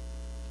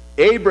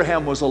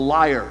 Abraham was a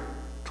liar.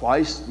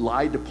 Twice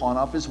lied to pawn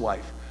off his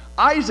wife.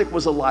 Isaac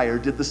was a liar,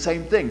 did the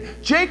same thing.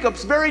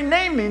 Jacob's very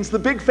name means the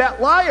big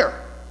fat liar.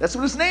 That's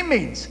what his name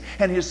means.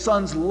 And his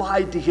sons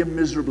lied to him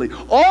miserably.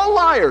 All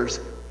liars.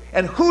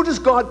 And who does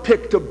God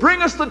pick to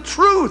bring us the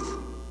truth?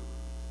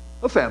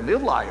 A family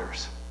of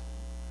liars.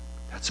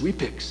 That's who He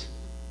picks.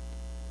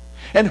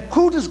 And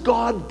who does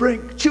God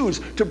choose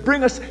to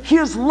bring us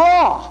His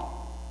law?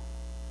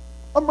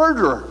 A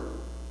murderer.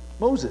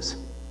 Moses.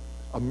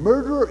 A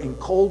murderer in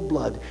cold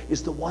blood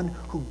is the one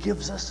who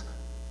gives us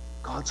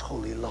God's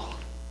holy law.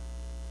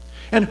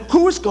 And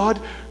who is God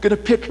going to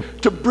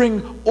pick to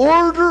bring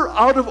order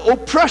out of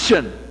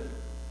oppression?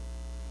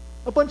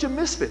 A bunch of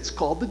misfits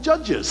called the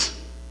judges.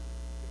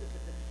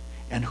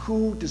 And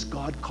who does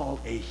God call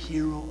a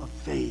hero of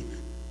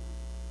faith?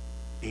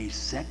 A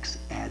sex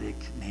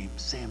addict named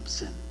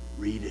Samson.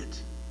 Read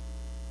it.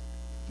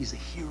 He's a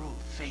hero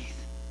of faith.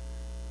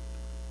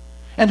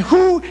 And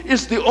who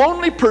is the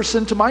only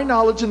person, to my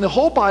knowledge, in the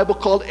whole Bible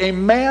called a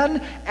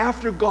man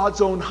after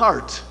God's own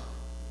heart?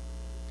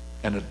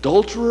 An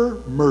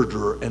adulterer,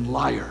 murderer, and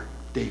liar,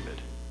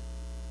 David.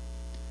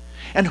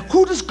 And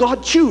who does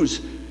God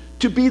choose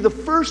to be the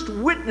first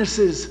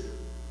witnesses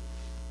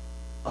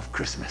of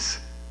Christmas?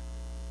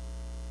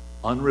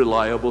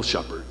 Unreliable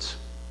shepherds.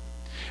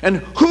 And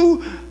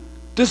who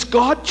does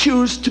God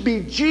choose to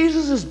be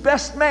Jesus'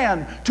 best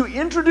man to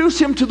introduce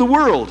Him to the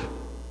world?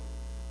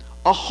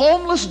 A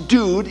homeless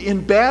dude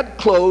in bad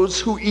clothes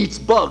who eats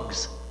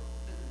bugs,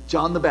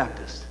 John the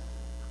Baptist.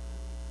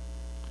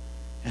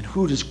 And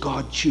who does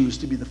God choose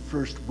to be the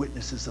first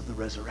witnesses of the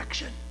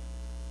resurrection?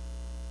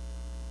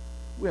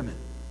 Women.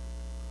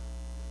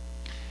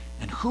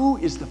 And who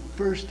is the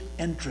first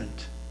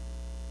entrant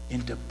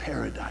into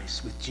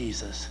paradise with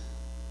Jesus?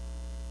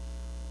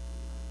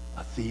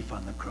 A thief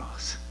on the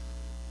cross.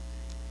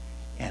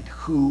 And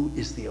who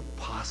is the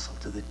apostle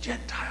to the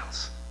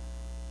Gentiles?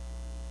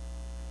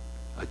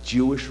 A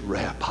Jewish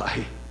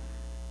rabbi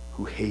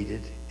who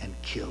hated and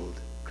killed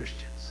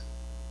Christians.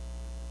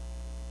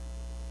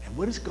 And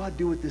what does God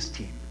do with this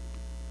team?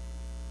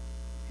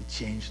 He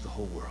changed the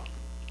whole world.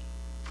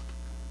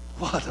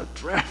 What a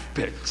draft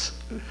picks.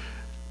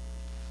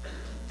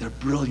 They're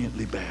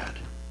brilliantly bad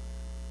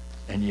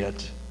and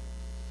yet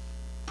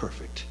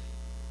perfect.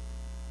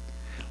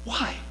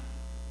 Why?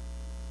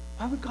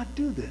 Why would God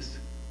do this?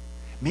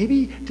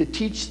 Maybe to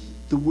teach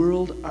the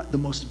world the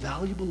most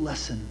valuable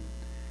lesson,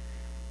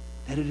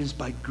 that it is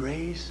by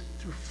grace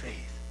through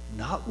faith,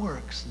 not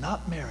works,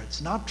 not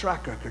merits, not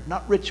track record,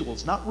 not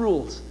rituals, not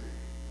rules.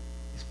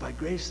 It's by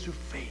grace through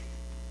faith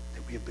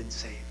that we have been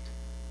saved.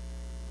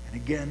 And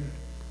again,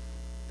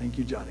 thank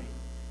you, Johnny.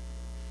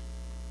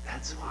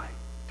 That's why,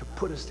 to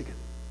put us together.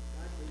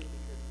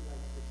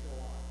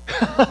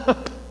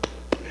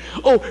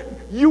 Oh,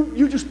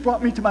 you just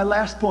brought me to my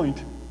last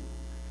point.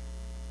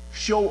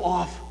 Show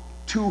off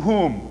to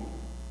whom?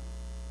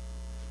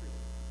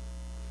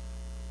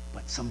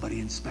 But somebody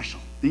in special.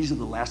 These are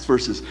the last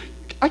verses.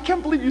 I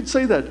can't believe you'd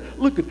say that.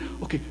 Look at,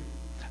 okay,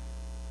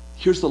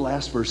 here's the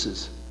last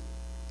verses,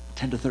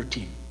 10 to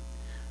 13.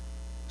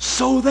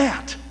 So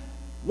that,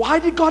 why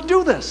did God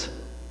do this?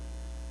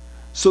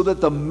 So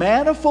that the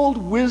manifold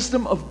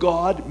wisdom of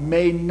God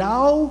may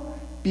now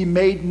be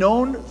made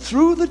known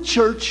through the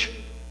church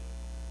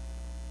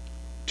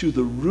to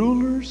the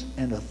rulers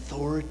and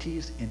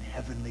authorities in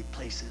heavenly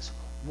places.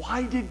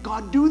 Why did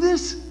God do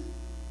this?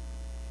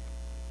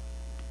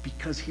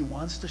 Because He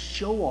wants to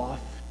show off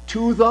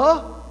to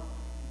the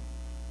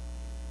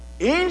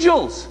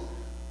angels.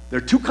 There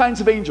are two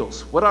kinds of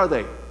angels. What are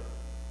they?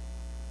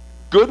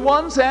 Good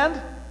ones and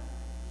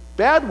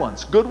bad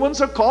ones. Good ones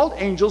are called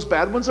angels.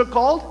 Bad ones are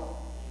called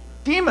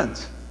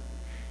demons.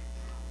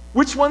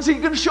 Which ones are you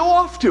going to show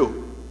off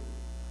to?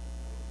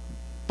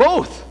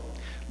 Both.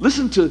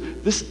 Listen to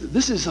this.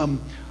 This is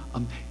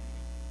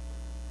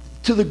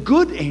to the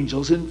good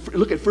angels. And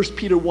look at 1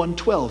 Peter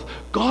 1:12.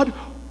 God,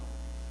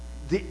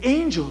 the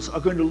angels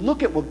are going to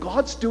look at what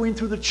God's doing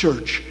through the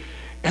church,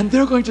 and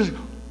they're going to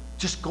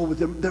just go with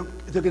them.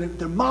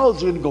 Their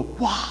mouths are going to go,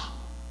 wow,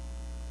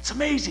 it's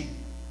amazing.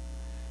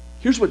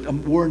 Here's what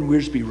Warren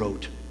Wiersbe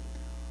wrote.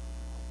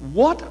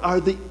 What are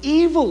the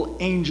evil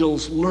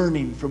angels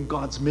learning from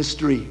God's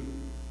mystery?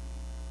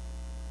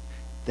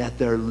 That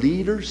their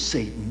leader,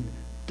 Satan,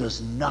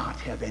 does not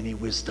have any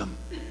wisdom.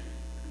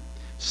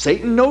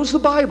 Satan knows the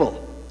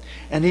Bible,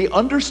 and he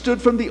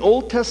understood from the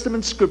Old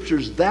Testament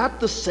scriptures that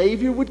the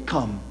Savior would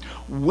come,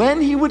 when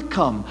he would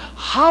come,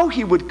 how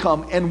he would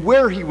come, and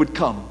where he would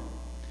come.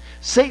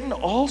 Satan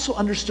also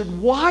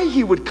understood why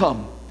he would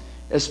come,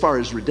 as far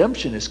as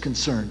redemption is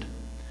concerned.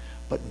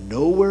 But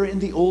nowhere in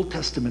the Old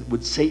Testament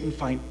would Satan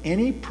find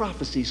any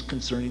prophecies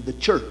concerning the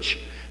church,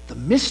 the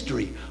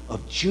mystery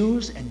of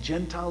Jews and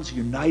Gentiles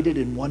united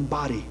in one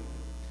body.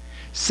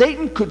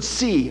 Satan could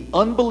see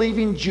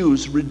unbelieving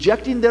Jews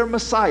rejecting their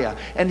Messiah,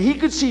 and he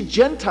could see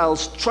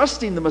Gentiles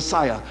trusting the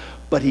Messiah,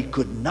 but he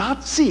could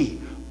not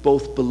see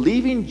both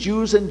believing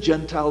Jews and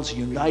Gentiles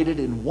united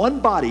in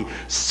one body,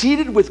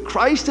 seated with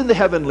Christ in the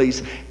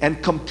heavenlies,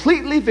 and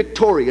completely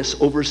victorious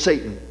over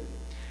Satan.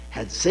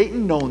 Had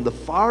Satan known the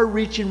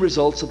far-reaching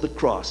results of the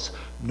cross,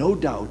 no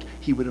doubt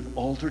he would have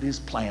altered his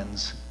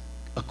plans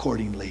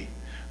accordingly.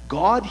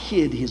 God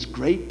hid his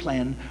great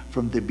plan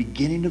from the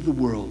beginning of the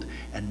world,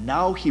 and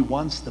now he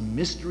wants the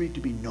mystery to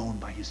be known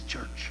by his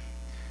church.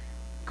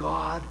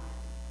 God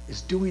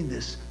is doing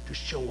this to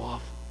show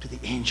off to the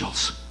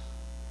angels.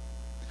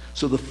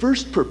 So the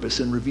first purpose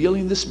in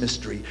revealing this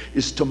mystery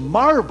is to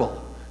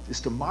marvel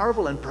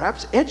and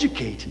perhaps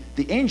educate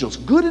the angels,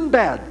 good and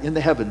bad, in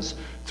the heavens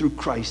through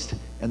Christ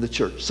and the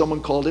church.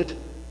 Someone called it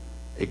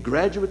a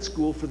graduate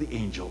school for the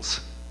angels.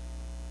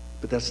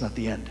 But that's not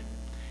the end.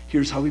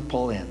 Here's how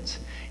Paul ends.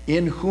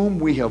 In whom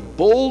we have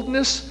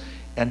boldness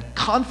and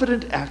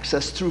confident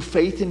access through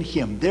faith in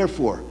him.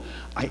 Therefore,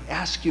 I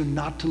ask you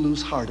not to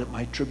lose heart at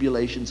my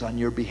tribulations on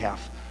your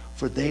behalf,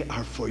 for they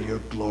are for your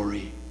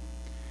glory.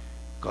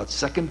 God's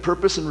second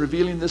purpose in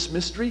revealing this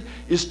mystery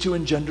is to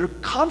engender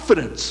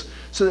confidence,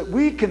 so that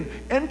we can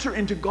enter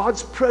into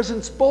God's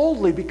presence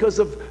boldly because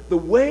of the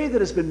way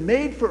that has been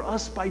made for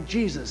us by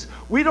Jesus.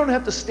 We don't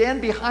have to stand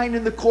behind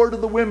in the court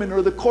of the women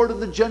or the court of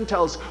the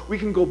Gentiles. We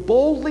can go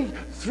boldly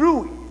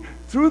through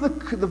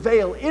the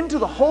veil into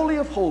the Holy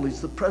of Holies,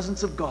 the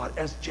presence of God,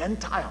 as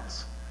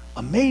Gentiles.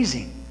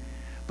 Amazing.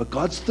 But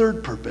God's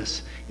third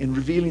purpose in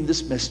revealing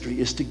this mystery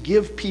is to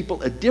give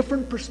people a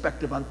different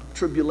perspective on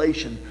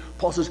tribulation.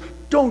 Paul says,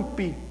 don't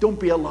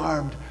be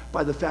alarmed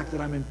by the fact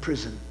that I'm in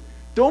prison.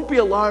 Don't be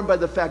alarmed by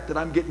the fact that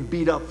I'm getting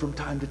beat up from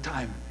time to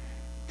time.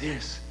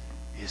 This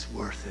is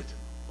worth it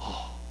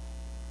all.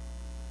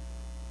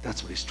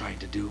 That's what he's trying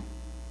to do.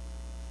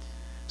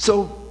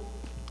 So,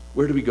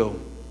 where do we go?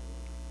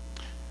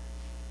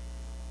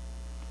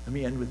 Let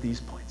me end with these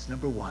points.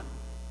 Number one,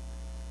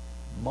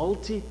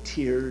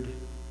 multi-tiered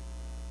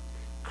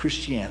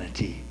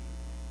Christianity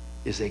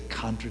is a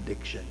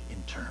contradiction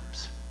in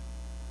terms.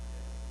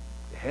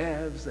 The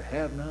haves, the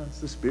have-nots,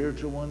 the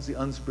spiritual ones, the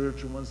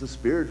unspiritual ones, the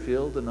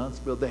spirit-filled, the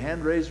non-spiritual, the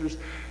hand-raisers.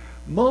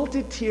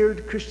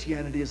 Multi-tiered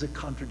Christianity is a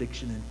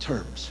contradiction in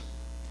terms.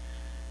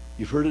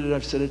 You've heard it,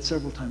 I've said it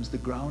several times. The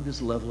ground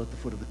is level at the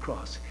foot of the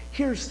cross.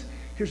 Here's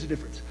the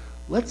difference.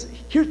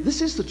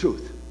 This is the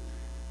truth.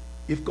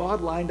 If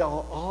God lined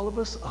all of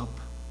us up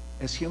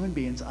as human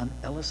beings on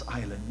Ellis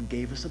Island and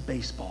gave us a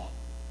baseball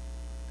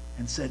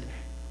and said,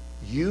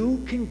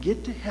 you can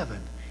get to heaven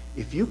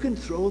if you can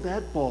throw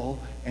that ball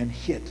and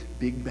hit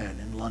Big Ben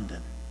in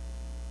London.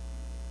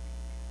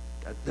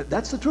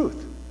 That's the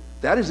truth.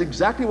 That is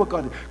exactly what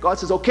God did. God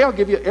says, okay, I'll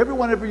give you, every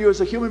one of you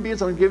as a human being, I'm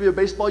going to give you a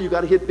baseball, you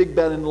got to hit Big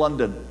Ben in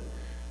London.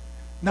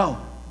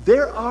 Now,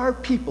 there are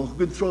people who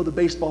can throw the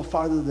baseball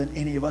farther than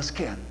any of us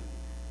can.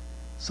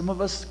 Some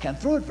of us can't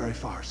throw it very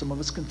far. Some of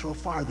us can throw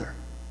farther.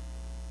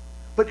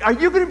 But are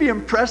you going to be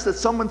impressed that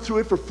someone threw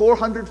it for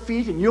 400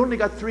 feet and you only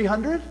got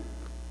 300?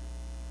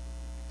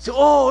 So,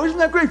 oh, isn't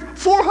that great?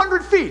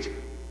 400 feet.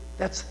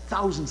 That's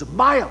thousands of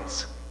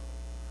miles.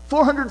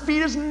 400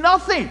 feet is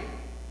nothing.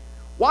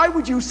 Why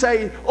would you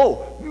say,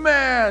 oh,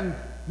 man,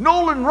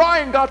 Nolan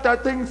Ryan got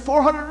that thing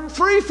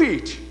 403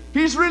 feet.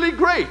 He's really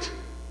great.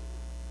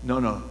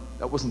 No,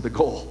 that wasn't the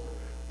goal.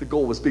 The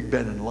goal was Big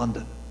Ben in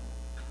London.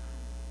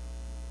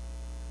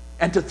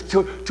 And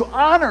to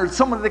honor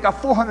someone that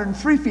got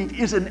 403 feet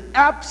is an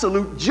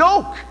absolute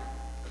joke.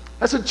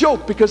 That's a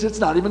joke because it's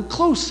not even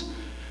close.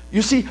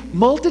 You see,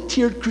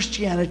 multi-tiered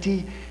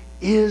Christianity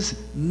is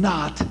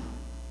not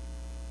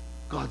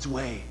God's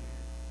way.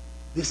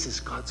 This is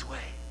God's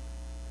way.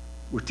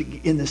 We're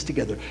in this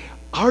together.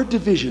 Our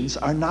divisions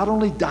are not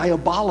only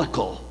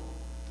diabolical,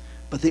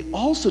 but they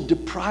also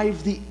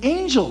deprive the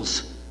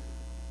angels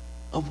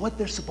of what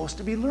they're supposed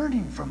to be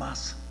learning from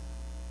us,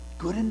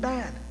 good and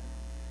bad.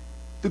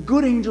 The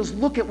good angels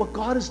look at what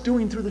God is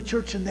doing through the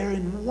church and they're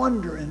in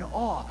wonder and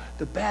awe.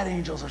 The bad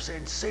angels are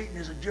saying, Satan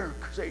is a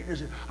jerk. Satan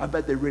is a... I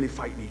bet they're really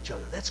fighting each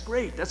other. That's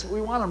great. That's what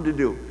we want them to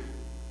do.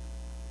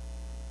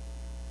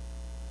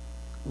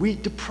 We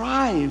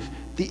deprive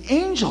the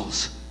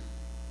angels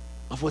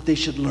of what they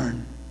should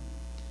learn.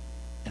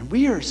 And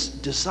we are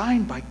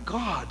designed by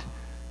God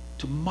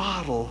to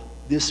model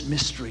this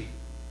mystery.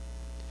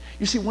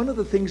 You see, one of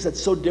the things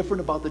that's so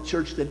different about the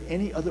church than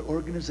any other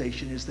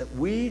organization is that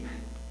we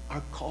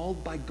are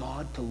called by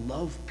God to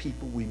love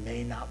people we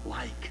may not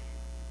like.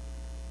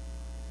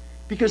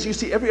 Because you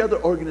see, every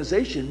other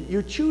organization,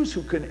 you choose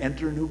who can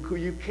enter and who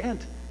you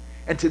can't.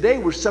 And today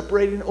we're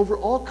separating over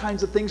all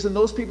kinds of things, and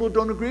those people who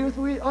don't agree with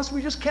us,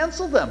 we just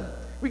cancel them.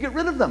 We get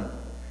rid of them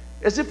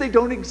as if they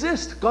don't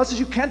exist. God says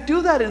you can't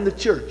do that in the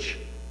church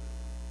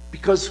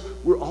because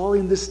we're all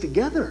in this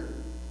together.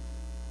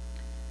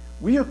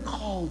 We are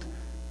called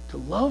to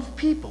love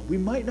people we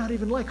might not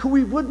even like, who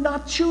we would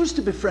not choose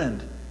to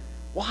befriend.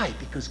 Why?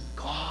 Because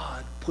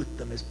God put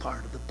them as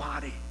part of the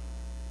body,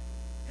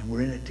 and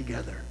we're in it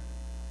together.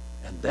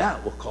 And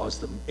that will cause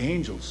the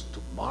angels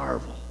to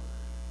marvel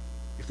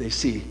if they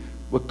see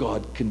what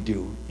God can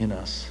do in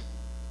us.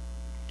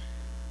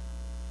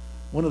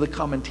 One of the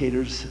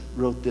commentators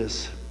wrote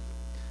this: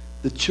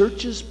 the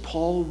churches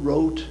Paul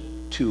wrote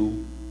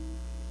to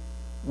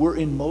were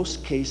in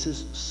most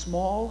cases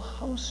small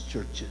house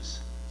churches,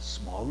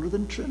 smaller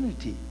than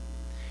Trinity,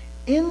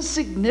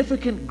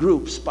 insignificant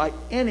groups by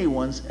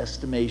anyone's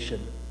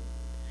estimation.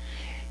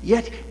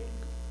 Yet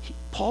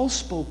Paul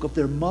spoke of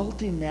their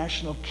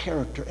multinational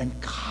character and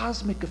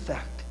cosmic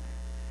effect.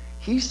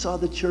 He saw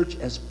the church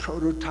as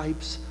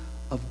prototypes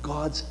of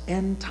God's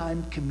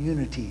end-time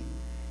community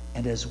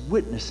and as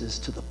witnesses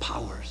to the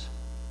powers.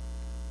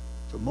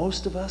 For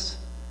most of us,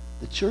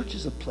 the church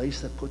is a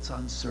place that puts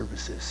on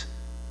services.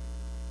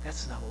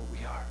 That's not what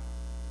we are.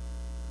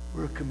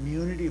 We're a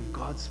community of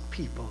God's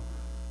people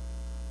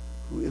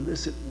who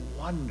elicit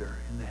wonder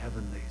in the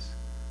heavenlies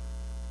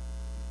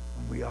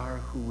when we are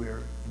who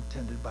we're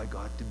intended by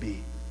God to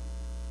be.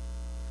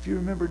 If you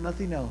remember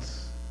nothing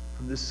else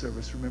from this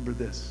service, remember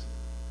this.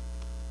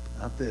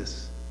 Not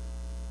this,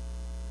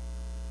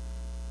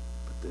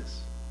 but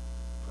this.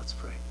 Let's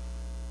pray.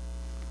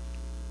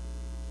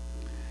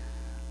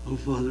 Oh,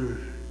 Father,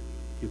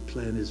 your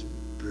plan is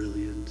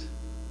brilliant.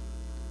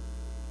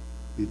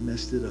 We've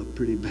messed it up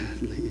pretty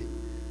badly,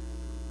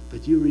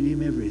 but you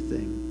redeem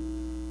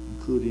everything,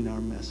 including our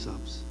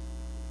mess-ups.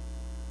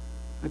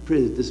 I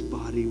pray that this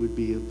body would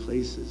be of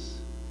places,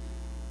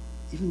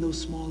 even though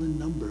small in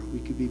number, we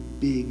could be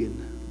big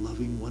in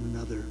loving one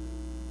another.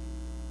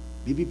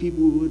 Maybe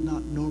people we would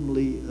not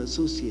normally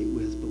associate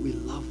with, but we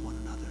love one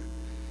another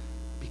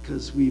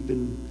because we've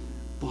been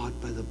bought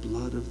by the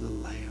blood of the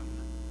Lamb,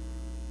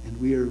 and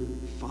we are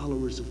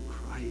followers of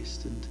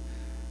Christ, and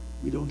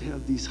we don't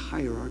have these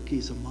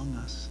hierarchies among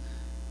us.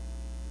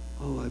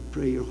 Oh, I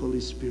pray your Holy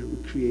Spirit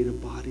would create a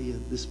body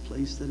in this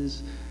place that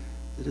is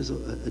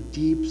a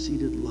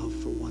deep-seated love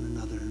for one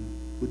another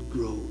and would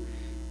grow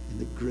in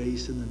the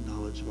grace and the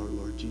knowledge of our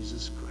Lord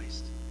Jesus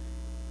Christ.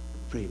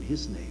 I pray in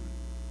his name.